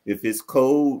 If it's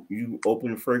cold, you open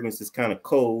the fragrance, it's kind of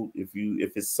cold. If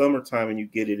it's summertime and you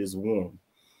get it, it's warm.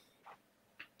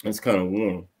 It's kind of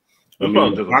warm. That's I mean,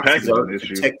 probably the just a boxes are packaging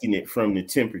issue. protecting it from the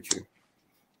temperature.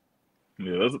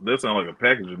 Yeah, that sounds like a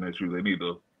packaging issue. They need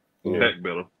to pack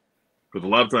better, because a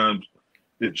lot of times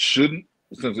it shouldn't,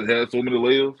 since it has so many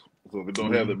layers. So if it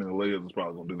don't have that many layers, it's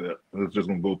probably gonna do that. It's just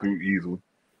gonna go through easily.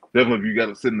 Definitely, if you got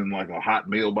it sitting in like a hot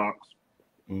mailbox,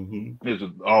 it's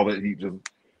just all that heat just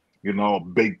getting all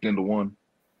baked into one.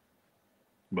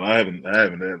 But I haven't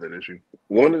had that issue.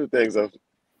 One of the things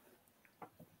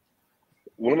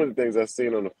I've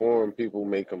seen on the forum, people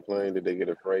may complain that they get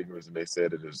a fragrance and they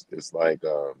said it's like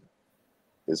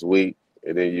it's weak,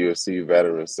 and then you'll see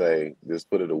veterans say, just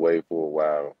put it away for a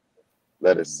while,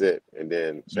 let it sit, and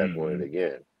then check on it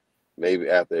again. Maybe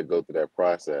after it go through that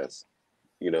process,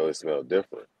 it smelled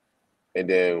different. And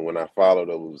then when I follow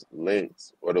those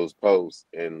links or those posts,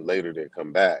 and later they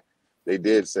come back, they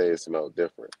did say it smelled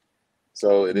different.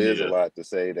 So it is a lot to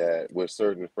say that with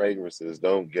certain fragrances,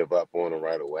 don't give up on them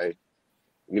right away.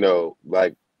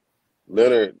 Like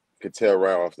Leonard could tell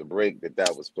right off the break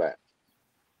that was flat.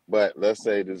 But let's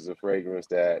say this is a fragrance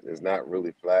that is not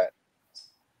really flat.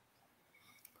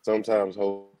 Sometimes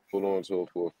hold on to it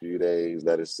for a few days,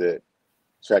 let it sit,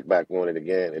 check back on it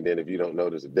again, and then if you don't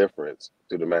notice a difference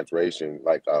through the maturation,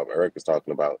 like Eric is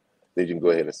talking about, then you can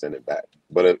go ahead and send it back.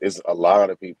 But it's a lot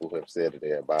of people who have said that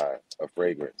they buy a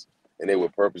fragrance and they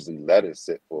would purposely let it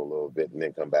sit for a little bit and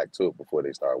then come back to it before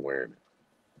they start wearing it.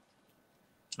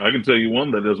 I can tell you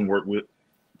one that doesn't work with.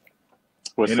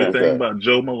 What's anything about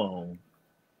Joe Malone.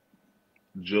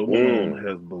 Joe Malone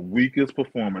has the weakest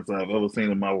performance I've ever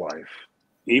seen in my life.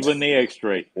 Even the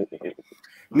X-ray.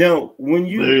 Now, when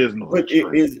you there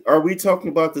is no are we talking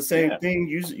about the same thing?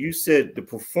 You said the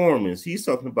performance. He's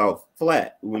talking about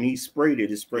flat. When he sprayed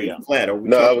it, it's sprayed flat. Are we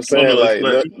no, I was saying like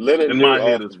Leonard knew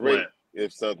off the break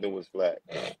if something was flat.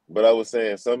 But I was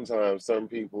saying sometimes some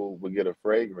people would get a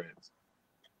fragrance,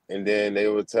 and then they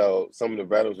would tell, some of the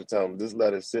veterans would tell them, just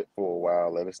let it sit for a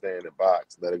while, let it stay in the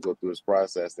box, let it go through its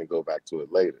process, and go back to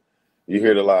it later. You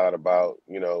hear a lot about,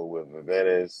 with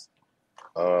Venice,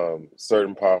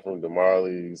 certain perfume,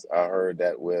 DeMarley's. I heard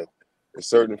that with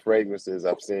certain fragrances,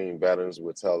 I've seen veterans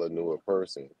would tell a newer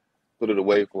person, put it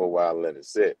away for a while, let it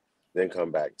sit, then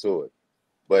come back to it.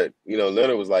 But,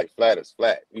 Leonard was like, flat is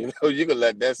flat. You can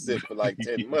let that sit for like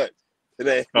 10 months.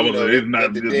 Today, it's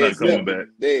not coming back.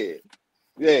 Dead.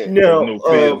 Yeah. No,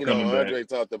 Andre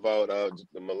talked about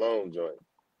the Malone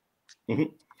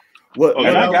joint. What?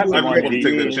 And I got the I one. want to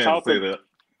take the chance to say that.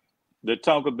 The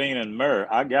tonka bean and myrrh.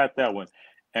 I got that one,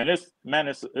 and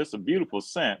it's a beautiful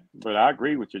scent. But I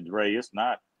agree with you, Dre.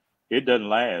 It doesn't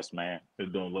last, man.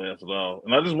 It don't last at all.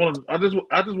 And I just wanted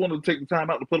to take the time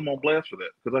out to put them on blast for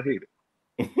that, because I hate it.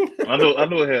 I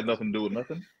know it had nothing to do with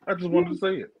nothing. I just wanted to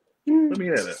say it. Let me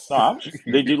have that.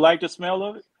 Did you like the smell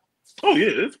of it? Oh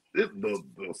yeah,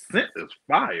 the scent is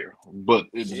fire, but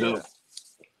it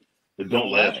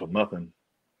don't last for nothing.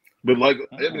 But like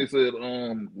Ebony said,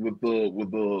 with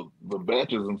the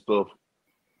batches and stuff,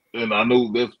 and I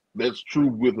know that's true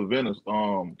with the Venice.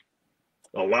 A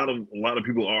lot of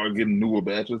people are getting newer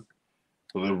batches,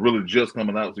 so they're really just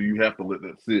coming out. So you have to let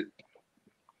that sit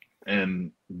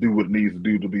and do what it needs to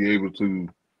do to be able to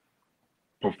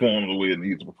perform the way it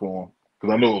needs to perform.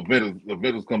 Because I know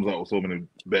Venice comes out with so many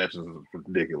batches, it's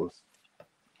ridiculous.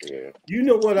 Yeah. You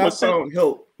know what I found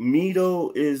helped me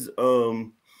though is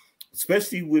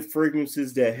especially with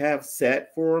fragrances that have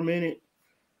sat for a minute,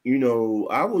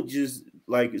 I would just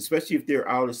especially if they're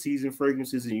out of season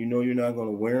fragrances and you're not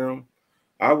going to wear them,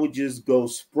 I would just go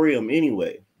spray them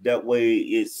anyway. That way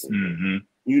it's,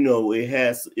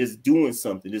 it's doing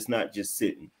something. It's not just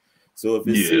sitting. So if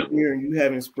it's sitting here and you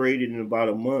haven't sprayed it in about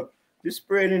a month, just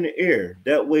spray it in the air.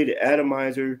 That way the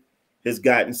atomizer has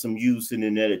gotten some use, and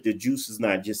then the juice is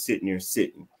not just sitting there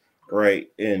sitting, right?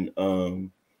 And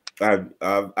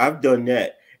I've done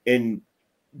that, and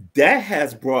that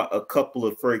has brought a couple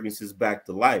of fragrances back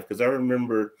to life. Because I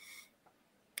remember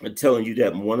telling you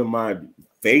that one of my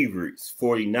favorites,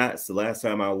 40 Knots, the last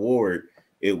time I wore it,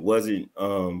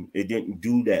 it didn't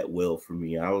do that well for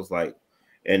me. I was like,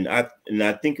 and I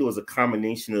think it was a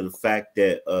combination of the fact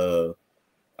that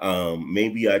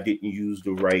maybe I didn't use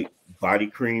the right body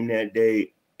cream that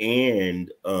day,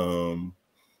 and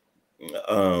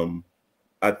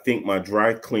I think my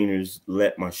dry cleaners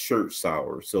let my shirt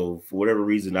sour. So for whatever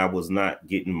reason, I was not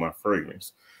getting my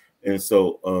fragrance. And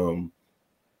so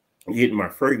getting my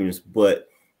fragrance, but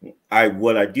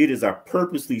what I did is I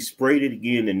purposely sprayed it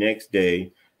again the next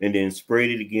day, and then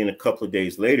sprayed it again a couple of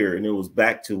days later, and it was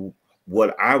back to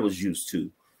what I was used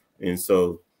to. And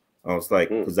so I was like,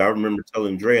 because I remember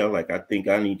telling Dre, I'm like, I think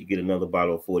I need to get another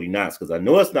bottle of 40 knots because I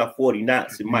know it's not 40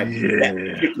 knots. It might be that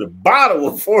particular bottle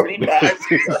of 40 knots.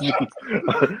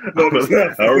 But it's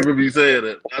not I remember you saying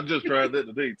that. I just tried that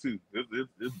today too.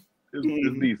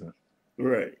 It's decent.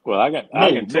 Right. Well, I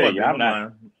can tell you, I'm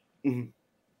not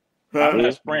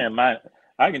spraying mine.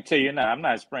 I can tell you now, I'm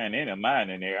not spraying any of mine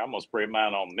in there. I'm gonna spray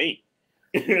mine on me.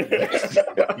 No,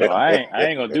 I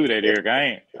ain't gonna do that, Eric.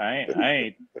 I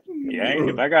ain't.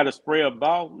 If I got to spray a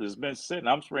bottle that's been sitting,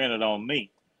 I'm spraying it on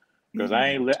me because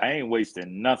I ain't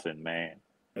wasting nothing, man.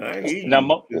 I hear Now,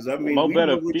 you, because I mean, we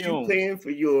know what you paying for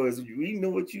yours. We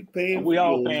know what you paying. We for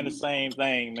all yours. Paying the same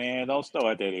thing, man. Don't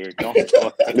start that, Eric. Don't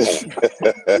start that.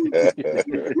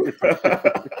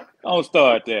 Don't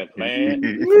start that,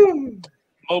 man.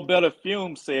 Mo Better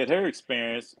Fume said her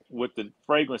experience with the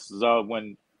fragrances are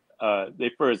when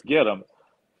they first get them,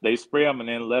 they spray them and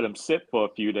then let them sit for a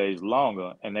few days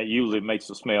longer, and that usually makes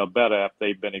them smell better after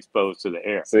they've been exposed to the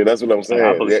air. See, that's what I'm saying.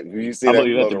 I believe that to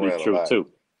be around true a lot. too.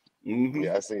 Mm-hmm.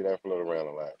 Yeah, I see that float around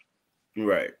a lot.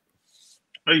 Right.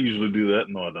 I usually do that.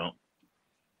 No, I don't.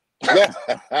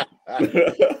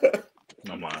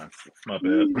 I'm lying. My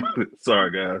bad. Sorry,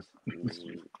 guys.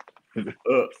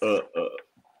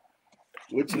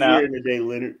 What you wearing today,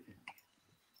 Leonard?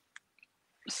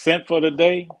 Scent for the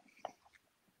day.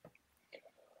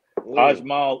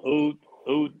 Ajmal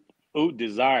Oud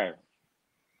Desire.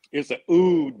 It's a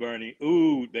oud, Bernie.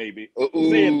 Oud, baby.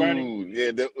 Say it, Bernie.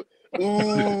 Yeah,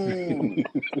 ooh.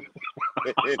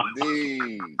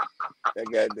 Indeed. That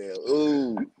goddamn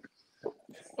ooh.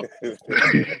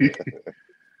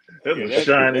 That's a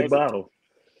shiny bottle.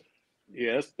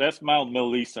 Yeah, that's my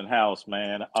Middle Eastern house,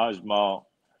 man. Ajmal.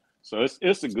 So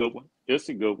it's a good one. It's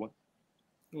a good one.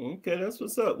 Okay, that's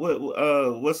what's up.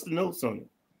 What's the notes on it?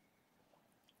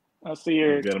 I see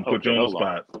here. Got to put you on the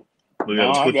spot. We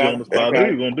No, got to put you on the spot. Who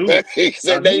you gonna do it? He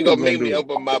said, "Now you gonna make me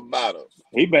open my bottle."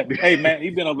 Hey man, he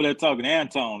been over there talking to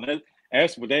Antoine.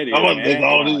 That's what that is. That's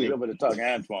all it is. He over there talking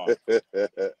to Antoine.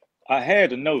 I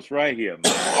had the notes right here,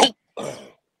 man.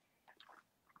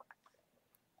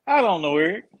 I don't know,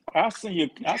 Eric. I'll send you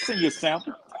a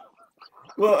sample.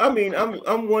 Well, I mean,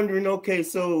 I'm wondering. Okay,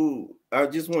 so I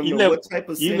just want to know what type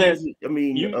of scent. I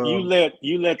mean, you let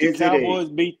the Cowboys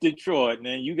beat Detroit, and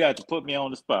then you got to put me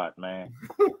on the spot, man.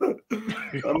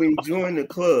 I mean, join the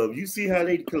club. You see how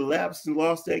they collapsed and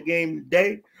lost that game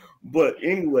today. But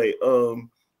anyway,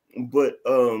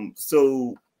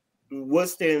 so what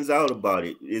stands out about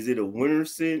it? Is it a winter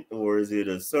scent or is it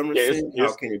a summer scent?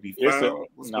 How can it be found?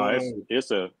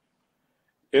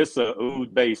 It's a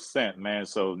oud based scent, man.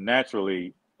 So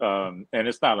naturally, and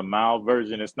it's not a mild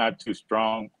version. It's not too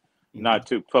strong, not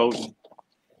too potent.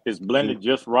 It's blended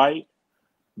just right,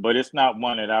 but it's not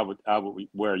one that I would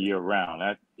wear year round.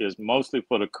 That is mostly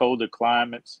for the colder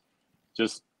climates.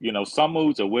 Just some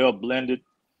ouds are well blended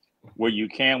where you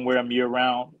can wear them year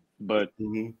round, but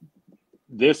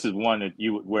this is one that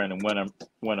you would wear in the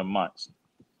winter months.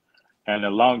 And the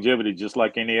longevity, just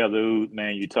like any other oud,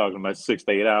 man, you're talking about 6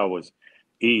 to 8 hours.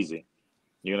 Easy,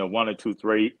 1 or 2,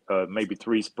 3, maybe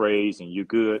 3 sprays, and you're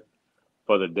good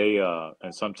for the day,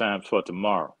 and sometimes for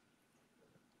tomorrow.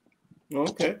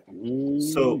 Okay.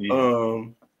 So,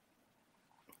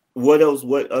 what else?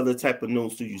 What other type of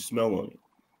notes do you smell on it?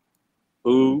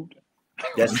 Oud.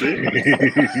 That's it.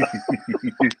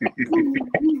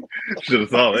 Should have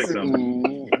saw that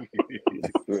coming.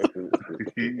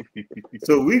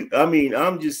 So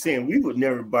I'm just saying we would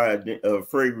never buy a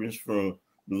fragrance from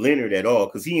Leonard at all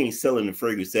because he ain't selling the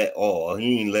fragrance at all.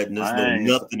 He ain't letting us know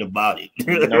nothing about it.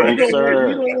 No, sir.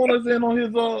 You don't want us in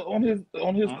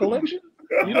on his collection.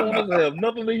 You don't want us to have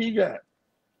nothing that he got.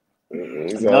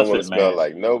 He's don't want to smell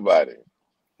like nobody.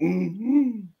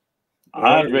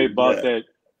 Andre bought that.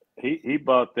 He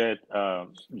bought that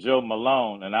Joe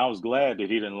Malone, and I was glad that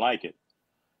he didn't like it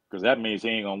because that means he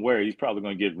ain't gonna wear it. He's probably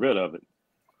gonna get rid of it.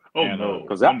 No,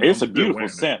 because it's a beautiful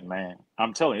scent, man.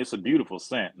 I'm telling you, it's a beautiful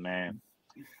scent, man.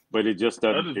 But it just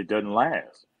doesn't. It doesn't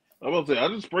last. I was say I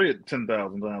just spray it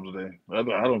 10,000 times a day. I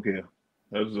don't care.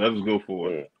 I just go for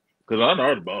it because I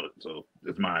already bought it, so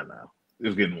it's mine now.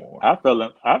 It's getting warm. I fell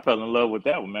in love with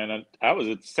that one, man. I was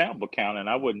at sample count, and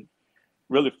I wasn't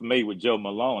really familiar with Joe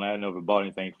Malone. I had never bought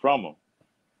anything from him,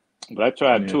 but I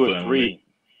tried 2 or 3.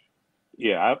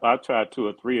 Yeah, I tried 2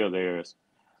 or 3 of theirs.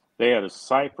 They had a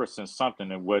cypress and something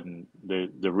that wasn't the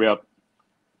rep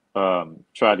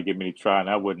tried to get me to try, and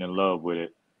I wasn't in love with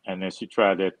it. And then she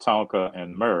tried that Tonka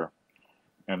and myrrh,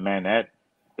 and man,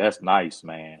 that's nice,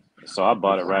 man. So I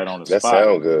bought it right on the spot. That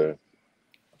sound good.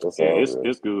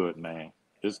 It's good, man.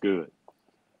 It's good.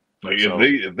 Like So,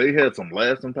 if they had some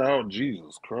lasting power,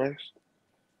 Jesus Christ.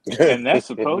 and that's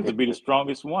supposed to be the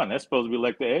strongest one. That's supposed to be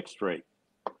like the X-ray,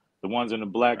 the ones in the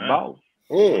black Man. bottle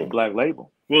with the black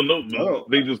label. Well, no, Oh.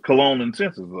 they just cologne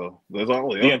intenses though. That's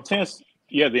all they The are. intense,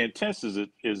 yeah, the intense is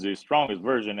the strongest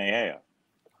version they have,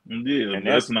 Yeah, and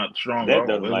that's not strong at that all.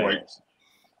 doesn't last.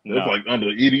 That's No, like under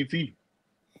EDT.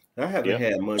 I haven't Yep.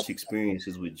 had much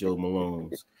experiences with Joe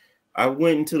Malone's. I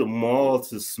went into the mall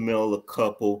to smell a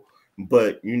couple,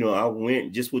 but you know, I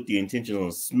went just with the intention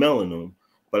on smelling them.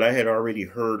 But I had already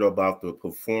heard about the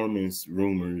performance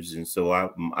rumors, and so I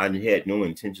had no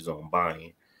intentions on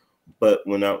buying. But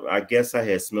when I guess I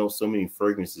had smelled so many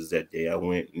fragrances that day, I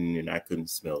went and I couldn't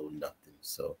smell nothing.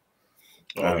 So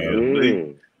Oh yeah,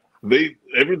 they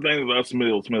everything that I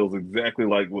smell smells exactly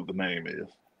like what the name is.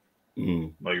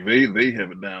 Like they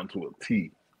have it down to a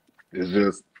T. It's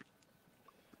just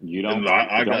you don't.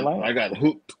 I don't last. got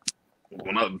hooked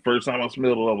when the first time I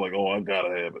smelled it. I was like, oh, I gotta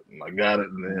have it, and I got it,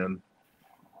 and then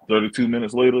 32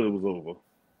 minutes later, it was over.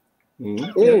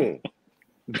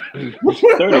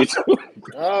 32.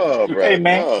 Oh, bro. Hey,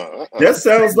 man. No, that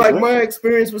sounds like my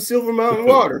experience with Silver Mountain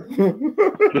Water.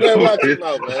 Man, watch your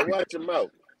mouth, man. Watch your mouth.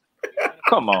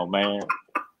 Come on, man.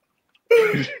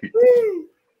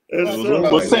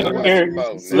 Well, Eric,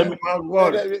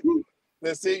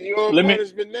 Now, see, you on Let me-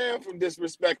 punishment now from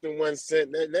disrespecting 1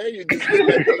 cent. Now you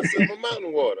disrespecting the Silver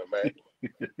Mountain Water, man.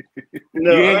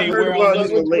 No, You I ain't heard anywhere about on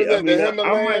Himalaya. I mean, I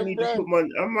Himalayan, might need to bro?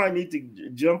 I might need to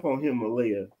jump on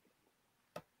Himalaya.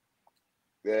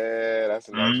 Yeah, that's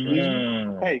a nice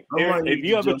restaurant. Hey, I Eric, might need have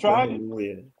you to ever jump on tried it?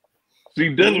 Himalaya. See,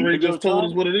 Desiree Have you just ever told tried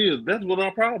us what it is. That's what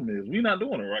our problem is. We're not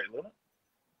doing it right, Leonard.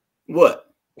 What?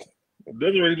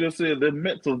 Desiree just said they're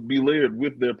meant to be layered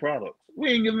with their products. We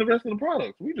ain't getting the rest of the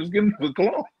products. We just getting the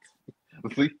cologne.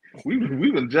 See, we've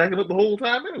been jacking up the whole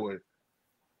time anyway.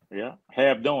 Yeah,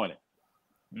 half doing it.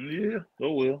 Yeah,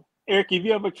 oh well. Eric, have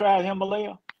you ever tried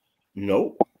Himalaya?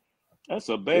 Nope. That's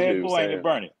a That's what bad he was boy, ain't it, saying.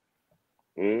 Bernie?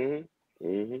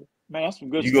 Mm-hmm. Man, that's some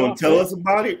good You stuff. gonna tell man. us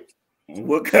about it?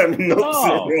 What kind of notes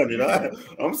No. around it?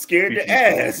 I'm scared to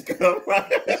ask. Look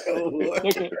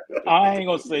at, I ain't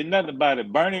gonna say nothing about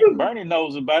it. Bernie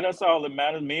knows about it. That's all that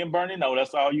matters. Me and Bernie know.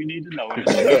 That's all you need to know. And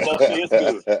we both say it's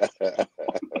good.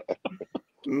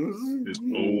 It's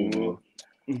over.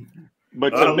 But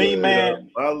to me,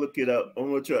 man, I'll look it up. I'm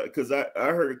gonna try because I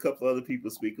heard a couple other people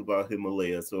speak about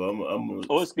Himalaya, so I'm gonna.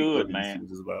 oh, it's speak good, on it and see man. what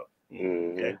it's about.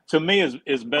 Okay. To me,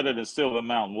 it's better than Silver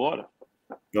Mountain Water.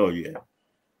 Oh yeah.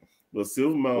 Well,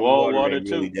 Silver Mountain Wall water ain't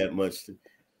water, really too. that much.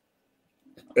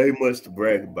 Ain't much to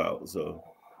brag about. So.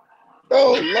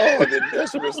 Oh Lord, the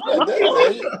disrespect!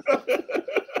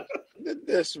 The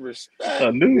disrespect!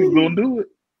 I knew he was gonna do it.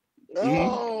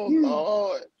 Oh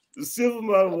Lord! The Silver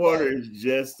Mountain Come water on. is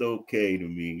just okay to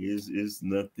me. It's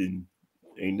nothing.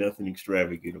 Ain't nothing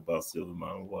extravagant about Silver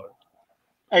Mountain water.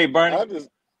 Hey, Bernie, I just,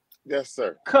 yes,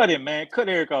 sir. cut him, man. Cut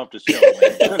Eric off the show,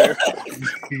 man. Cut Eric.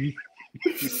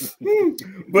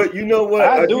 But you know what?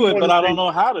 I do it, but I don't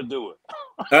know how to do it.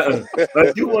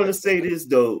 I do want to say this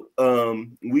though.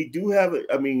 We do have it.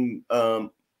 I mean,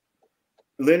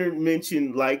 Leonard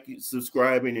mentioned like,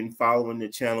 subscribing, and following the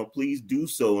channel. Please do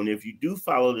so. And if you do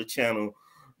follow the channel,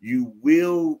 you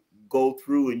will go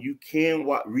through and you can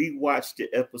rewatch the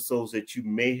episodes that you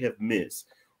may have missed.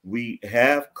 We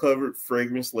have covered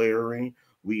fragrance layering.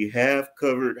 We have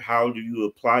covered how to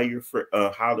apply your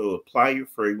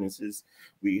fragrances.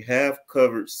 We have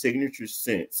covered signature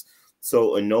scents.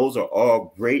 So, and those are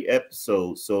all great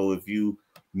episodes. So if you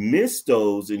missed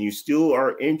those and you still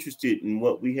are interested in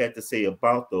what we had to say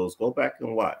about those, go back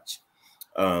and watch.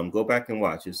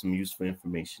 There's some useful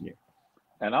information there.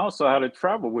 And also how to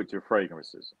travel with your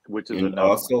fragrances, which is And another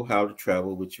also one. how to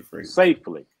travel with your fragrances.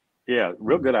 Safely. Yeah,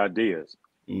 real good ideas.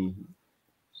 Mm-hmm.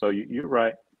 So you're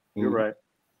right. You're right.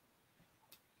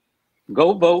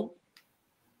 Go vote.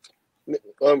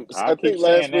 I keep think last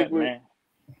saying week that, man.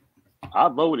 I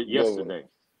voted yesterday.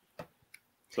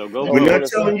 So go We're vote. not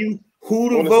telling you who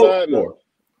to on the vote side for. note-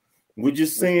 We're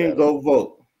just saying go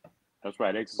vote. That's right.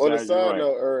 On the Exercise your side right.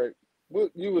 note, Eric,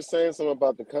 you were saying something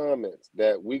about the comments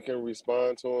that we can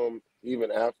respond to them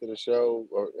even after the show,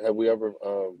 or have we ever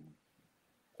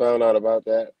found out about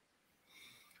that?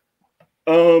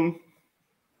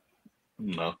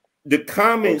 No. The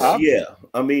comments, Okay. yeah.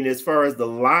 I mean, as far as the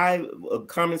live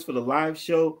comments for the live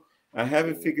show, I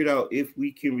haven't figured out if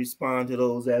we can respond to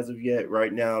those as of yet.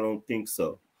 Right now, I don't think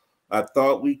so. I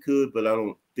thought we could, but I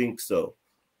don't think so.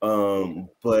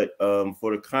 But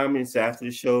for the comments after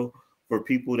the show, for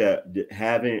people that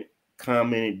haven't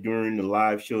commented during the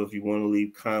live show, if you want to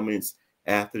leave comments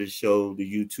after the show, the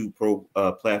YouTube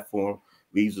platform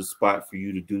leaves a spot for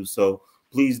you to do so.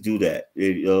 please do that.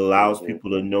 It allows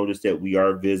people to notice that we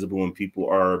are visible and people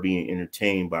are being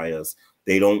entertained by us.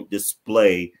 They don't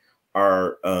display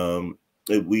our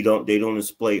they don't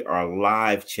display our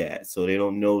live chat, so they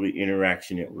don't know the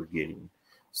interaction that we're getting.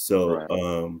 So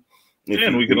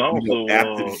and we can also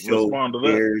after the show respond to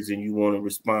that. airs and you want to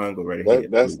respond, go right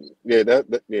ahead.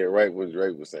 Right what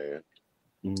Dre was saying.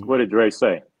 What did Dre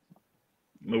say?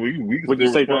 No, we can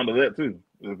still respond to that too.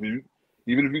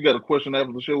 Even if you got a question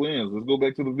after the show ends, let's go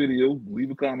back to the video,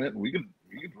 leave a comment. We can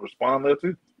respond to that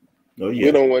too. Oh yeah.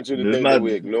 We don't want you to think that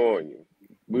we're ignoring you.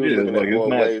 We were looking at more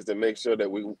ways to make sure that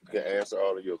we can answer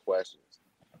all of your questions.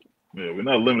 Yeah, we're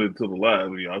not limited to the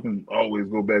live. I can always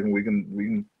go back and we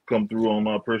can come through on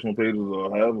my personal pages or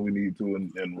however we need to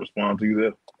and respond to you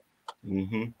there.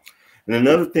 And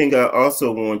another thing I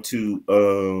also want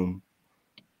to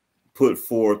put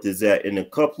forth is that in a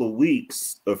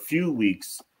few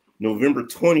weeks, November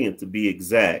 20th to be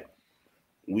exact,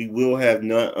 we will have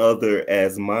none other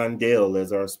as Mondale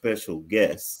as our special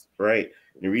guest, right?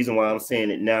 And the reason why I'm saying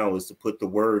it now is to put the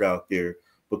word out there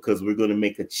because we're going to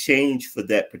make a change for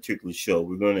that particular show.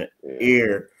 We're going to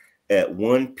air at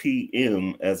 1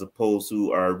 p.m. as opposed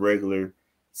to our regular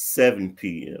 7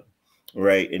 p.m.,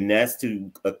 right? And that's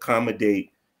to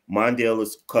accommodate Mondale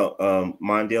is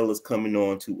coming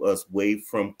on to us way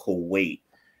from Kuwait,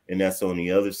 and that's on the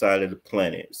other side of the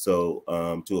planet. So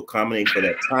to accommodate for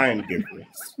that time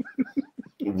difference,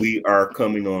 we are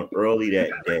coming on early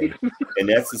that day, and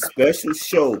that's a special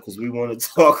show because we want to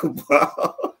talk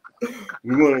about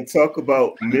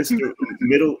Mr.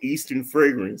 Middle Eastern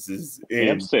fragrances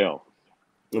himself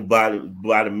by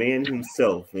the man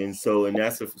himself, and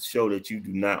that's a show that you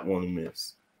do not want to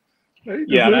miss.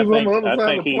 Yeah, and I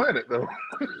think he planet though.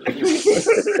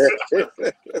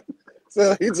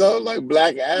 So he's all like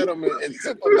Black Adam and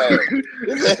Superman.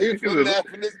 He's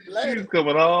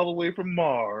coming all the way from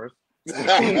Mars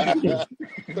to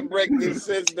break these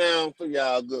shits down for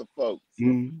y'all good folks.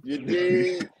 You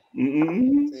dig?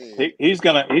 He's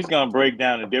gonna break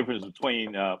down the difference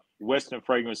between Western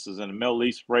fragrances and the Middle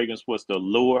East fragrance. What's the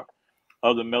allure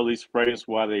of the Middle East fragrance?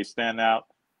 Why they stand out?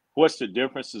 What's the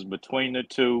differences between the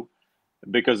two?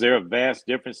 Because there are vast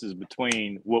differences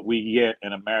between what we get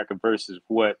in America versus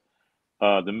what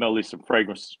the Middle Eastern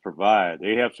fragrances provide.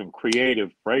 They have some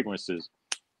creative fragrances,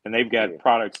 and they've got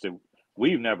products that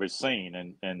we've never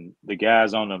seen. And the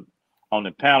guys on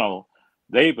the panel,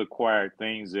 they've acquired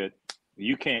things that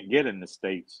you can't get in the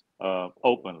States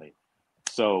openly.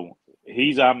 So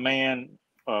he's our man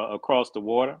across the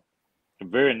water, a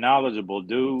very knowledgeable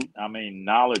dude. I mean,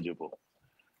 knowledgeable.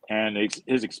 And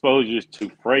his exposure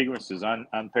to fragrance is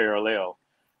unparalleled.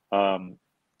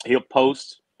 He'll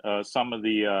post some of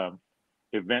the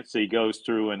events that he goes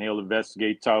through, and he'll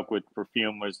investigate, talk with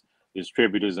perfumers,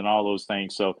 distributors, and all those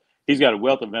things. So he's got a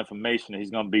wealth of information that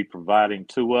he's going to be providing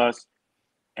to us.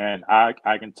 And I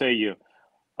can tell you,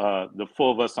 the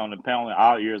four of us on the panel,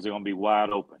 our ears are going to be wide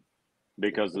open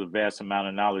because of the vast amount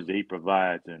of knowledge that he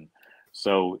provides. And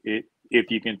so if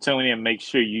you can tune in, make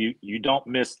sure you don't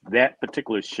miss that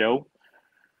particular show.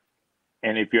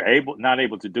 And if you're not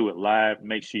able to do it live,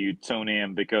 make sure you tune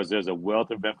in because there's a wealth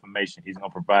of information he's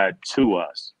going to provide to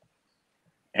us.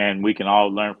 And we can all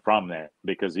learn from that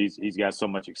because he's got so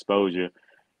much exposure.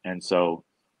 And so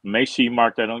make sure you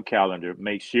mark that on calendar.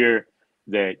 Make sure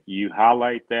that you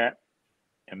highlight that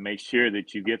and make sure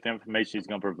that you get the information he's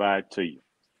going to provide to you.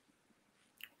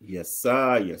 Yes,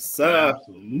 sir. Yes, sir.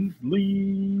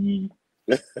 Absolutely.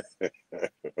 Yes,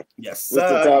 What's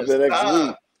sir. the topic next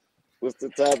week? What's the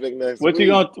topic next week?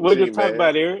 What you talk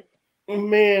about, Eric?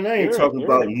 Man, I ain't talking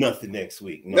about nothing next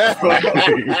week. No.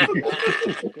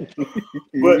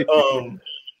 But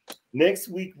next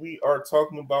week we are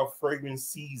talking about fragrance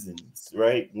seasons,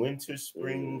 right? Winter,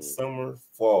 spring, summer,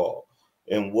 fall,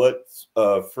 and what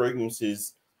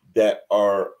fragrances that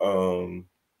are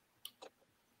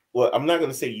well, I'm not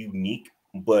going to say unique,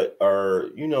 but are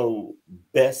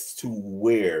best to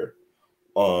wear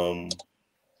on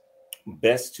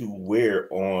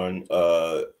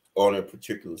a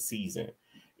particular season.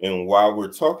 And while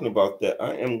we're talking about that,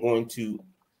 I am going to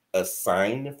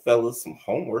assign the fellas some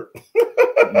homework.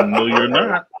 No, you're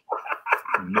not.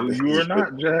 No, you are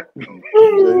not, Jack.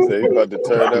 Jay say he's about to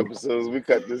turn up as soon as we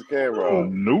cut this camera off.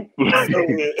 Nope.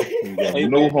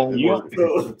 No homework.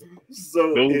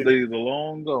 So those days are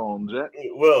long gone, Jack.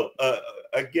 Well,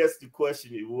 I guess the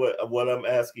question is what I'm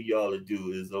asking y'all to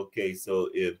do is, okay, so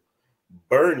if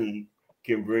Bernie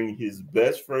can bring his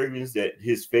best fragrance,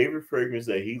 his favorite fragrance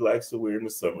that he likes to wear in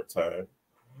the summertime,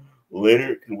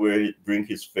 Leonard can bring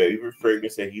his favorite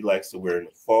fragrance that he likes to wear in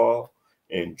the fall,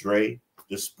 and Dre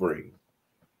the spring.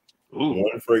 Ooh.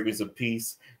 one fragrance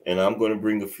apiece, and I'm going to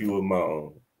bring a few of my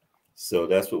own. So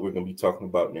that's what we're going to be talking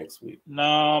about next week.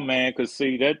 No, man, because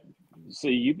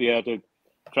you be out there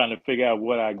trying to figure out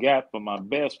what I got for my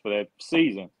best for that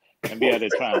season and be out there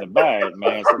trying to buy it,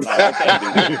 man. So, no, I can't do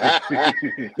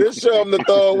that. Just show him the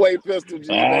throwaway pistol, G,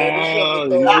 man. Just show him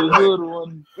the He's a throwaway. good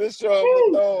one. Just show him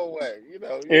the throwaway. You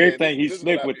know, Everything he this is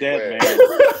slick what with I be that, wearing.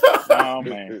 man. No,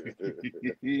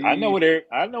 man.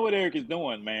 I know what Eric is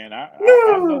doing, man. I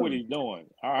know what he's doing.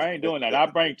 I ain't doing that. I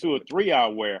bring 2 or 3 I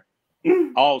wear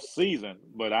all season,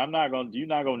 but you're not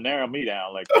gonna narrow me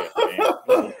down like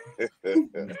that, man.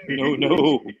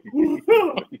 No.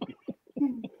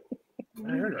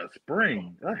 Man, I got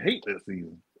spring. I hate that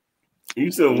season.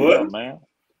 You said Yeah, what? man.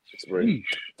 Spring.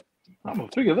 I'm gonna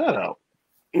figure that out.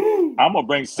 I'm gonna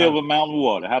bring Silver Mountain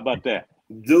Water. How about that?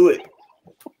 Do it,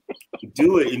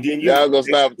 and then Y'all gonna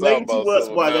stop talking explain to about us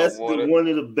Silver why Mountain that's water. one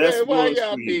of the best Man, why ones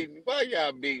y'all for you.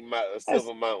 beating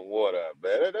Silver Mountain water up,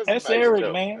 man? That's a That's nice Eric,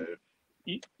 jump, man.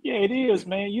 Yeah, it is,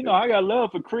 man. You know, I got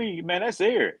love for Creed, man. That's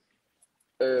Eric.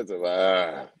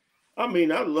 I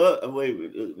mean, I love.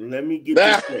 Wait, let me get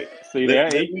this straight. See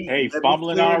that? Hey,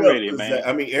 fumbling already, man.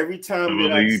 I mean, every time You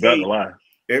that about to lie.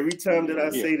 I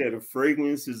say that a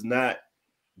fragrance is not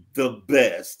the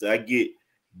best, I get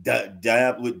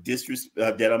dabbed with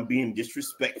disrespect, that I'm being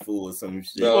disrespectful or some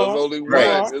shit. No, it's only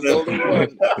Right. one. It's only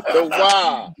one. The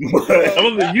why. I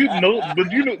was like, you know,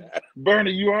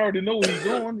 Bernie, you already know where he's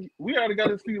going. We already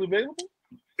got his feet available.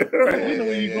 Right. We know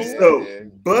where you're going. So,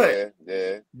 but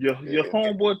your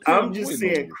homeboy. I'm just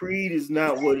saying, Creed is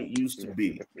not what it used to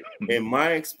be. And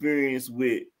my experience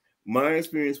with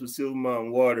Silver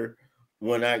Mountain Water,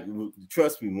 when I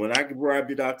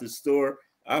grabbed it out the store,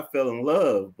 I fell in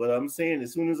love. But I'm saying,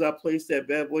 as soon as I placed that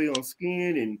bad boy on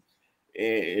skin,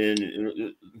 and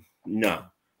no,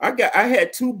 I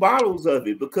had 2 bottles of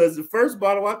it because the first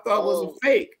bottle I thought was a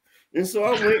fake. And so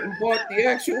I went and bought the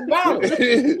actual bottle.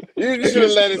 You should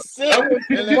have let it sit. I went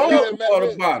to the mall and bought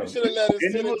a bottle. You should have let it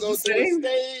sit and go through the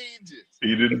stages.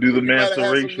 You didn't do the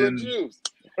maceration.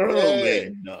 Oh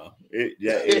man, no.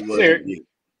 It wasn't it.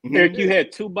 Eric, you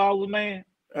had 2 bottles, man.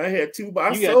 I had 2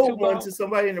 bottles. I sold one to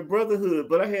somebody in the Brotherhood,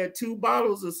 but I had 2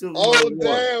 bottles of Silver Mountain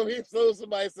water. Damn, he sold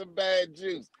somebody some bad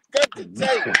juice. Cut the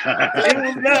tape. It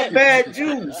was not bad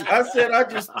juice. I said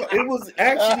it was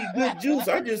actually good juice.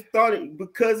 I just thought it,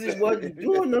 because it wasn't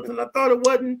doing nothing. I thought it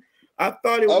wasn't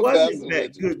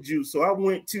that good juice. So I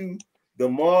went to the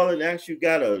mall and actually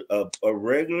got a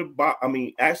regular bottle. I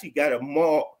mean, actually got a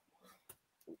mall.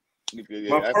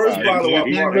 My first bottle I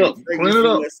bought from Fragrance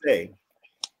USA.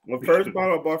 My first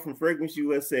bottle I bought from Fragrance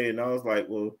USA, and I was like,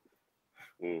 well,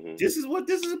 this is what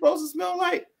this is supposed to smell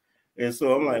like. And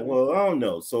so I'm like, well, I don't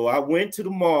know. So I went to the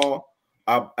mall.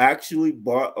 I actually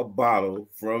bought a bottle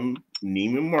from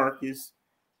Neiman Marcus,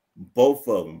 both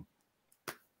of them,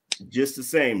 just the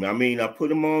same. I mean, I put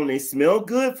them on. They smell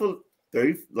good for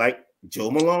 30, like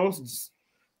Joe Malone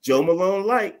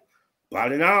Light,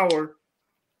 about an hour.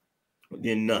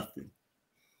 Then nothing.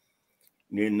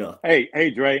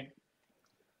 Hey, Dre.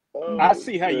 I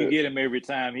see how you get him every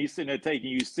time. He's sitting there taking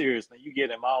you seriously. You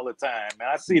get him all the time, man.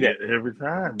 I see that every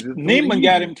time. Neiman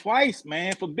got him twice,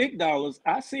 man, for big dollars.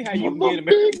 I see how you get him.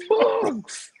 Big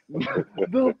bucks.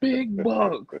 The big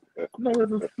bucks. No,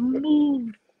 it's a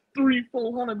smooth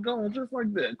 300-400 gone just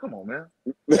like that. Come on, man.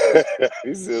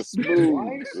 He said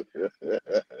smooth.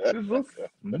 It's a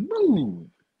smooth.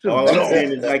 All I'm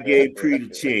saying is I gave Creed a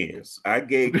chance.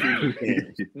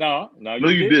 No,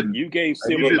 you didn't. You gave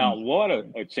Silver Mountain Water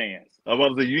a chance. I was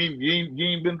about to say you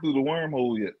ain't been through the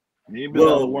wormhole yet. You ain't been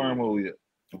through the wormhole yet.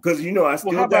 Because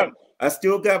I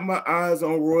still got my eyes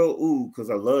on Royal Oud because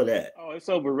I love that. Oh, it's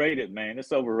overrated, man.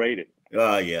 It's overrated.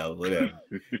 Oh yeah, whatever.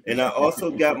 And I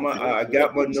also got my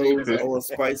nose on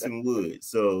Spice and Wood.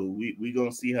 So we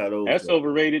gonna see how those. That's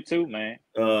overrated too, man.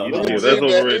 That's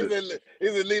overrated.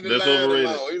 He's a leader. That's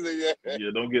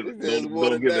overrated. Don't get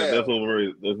that. That's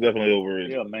overrated. That's definitely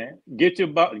overrated. Yeah, man. Get you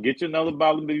another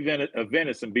bottle of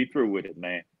Venice and be through with it,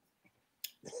 man.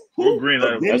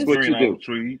 That's what you do.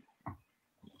 Tree.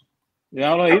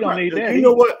 No, he don't need that. You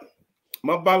know what?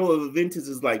 My bottle of Aventus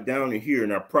is like down in here,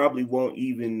 and I probably won't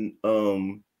even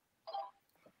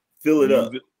fill it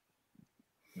up.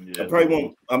 Yeah, I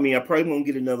probably won't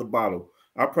get another bottle.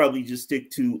 I'll probably just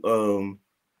stick to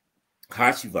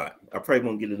Hachivat. I probably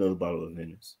won't get another bottle of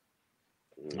Venice.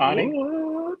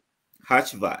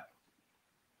 Hachivat.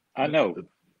 I know.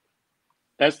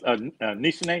 That's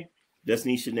Nishane? That's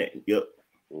Nishane. Yep.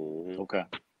 Okay.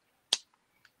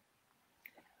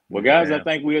 Well, guys, I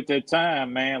think we're at that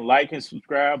time, man. Like and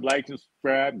subscribe.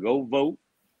 Go vote.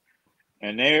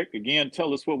 And Eric, again,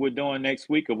 tell us what we're doing next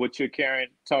week or what you're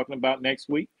talking about next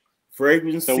week.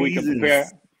 Fragrance so we can prepare.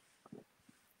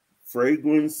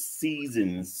 Fragrance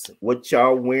seasons. What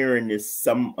y'all wearing this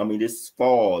this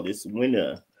fall, this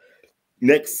winter,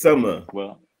 next summer?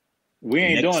 Well, we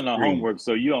ain't doing no homework,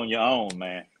 so you on your own,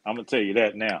 man. I'm gonna tell you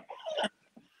that now.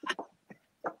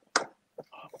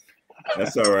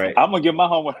 That's all right. I'm gonna give my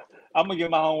homework. I'm gonna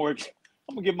give my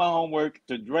homework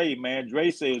to Dre, man.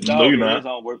 Dre said his dog did his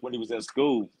homework when he was in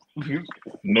school.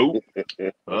 Nope.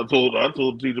 I told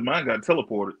the teacher mine got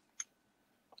teleported.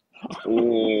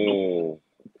 Ooh.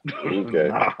 Okay.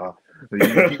 Nah.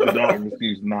 You keep the dog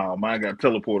excuse. Nah, mine got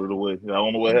teleported away. I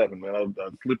don't know what happened, man. I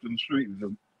slipped in the street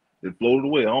and it floated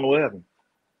away. I don't know what happened.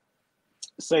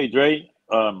 Say, Dre.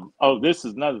 This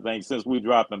is another thing. Since we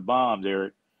dropping bombs,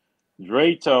 Eric,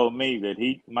 Dre told me that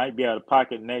he might be out of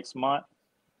pocket next month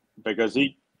because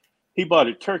he bought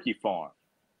a turkey farm,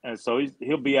 and so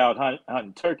he'll be out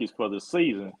hunting turkeys for the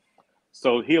season.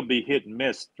 So he'll be hit and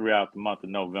miss throughout the month of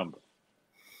November.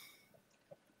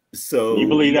 So you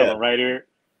believe that one, right, Eric?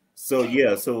 So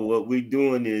what we're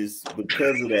doing is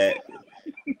because of that,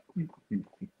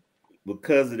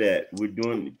 we're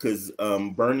doing because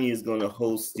Bernie is going to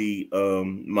host the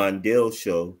Mondale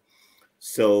show,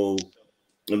 so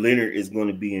Leonard is going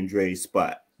to be in Dre's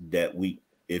spot that week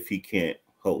if he can't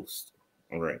host.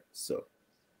 All right, so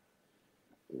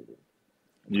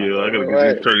yeah, I gotta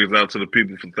get these turkeys out to the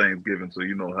people for Thanksgiving, so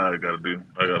you know how I gotta do.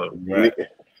 I gotta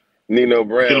Nino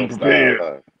Brown get them prepared.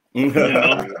 Style, you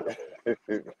know?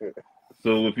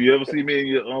 So if you ever see me in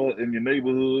your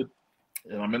neighborhood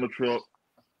and I'm in a truck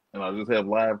and I just have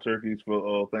live turkeys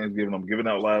for Thanksgiving, I'm giving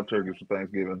out live turkeys for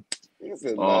Thanksgiving.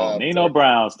 Nino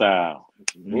Brown style.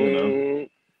 You know,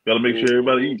 gotta make sure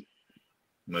everybody eat.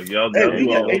 Like y'all,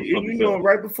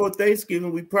 right before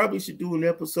Thanksgiving, we probably should do an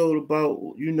episode about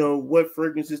what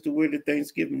fragrances to wear to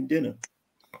Thanksgiving dinner.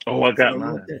 Oh, I got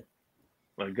mine.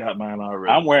 I got mine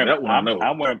already. I'm wearing that one.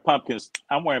 I'm wearing pumpkins.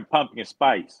 I'm wearing pumpkin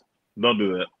spice. Don't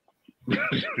do that.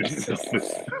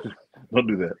 Don't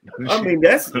do that. I mean,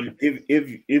 that's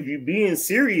if you're being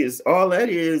serious, all that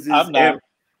is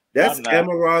that's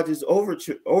Amarage's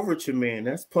overture, man.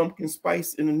 That's pumpkin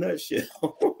spice in a nutshell.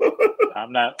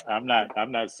 I'm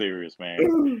not serious,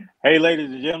 man. Hey,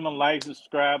 ladies and gentlemen, like and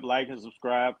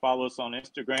subscribe. Follow us on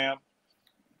Instagram.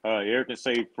 Eric can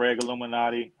say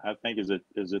fraglluminati, I think is a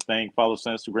thing. Follow us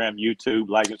on Instagram, YouTube,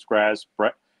 like and subscribe.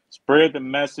 Spread the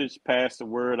message, pass the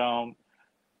word on.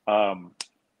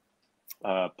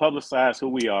 Publicize who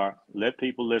we are. Let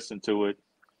people listen to it.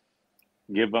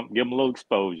 Give them a little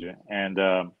exposure. And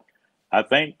I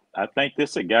think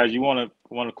this is it, guys. You want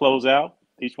to close out?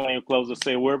 Each one of you close and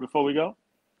say a word before we go.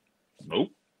 Nope.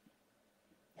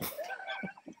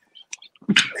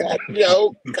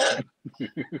 Yo.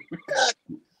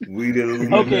 We the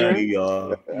Illuminati,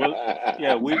 y'all. Well,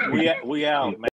 yeah, we out, man.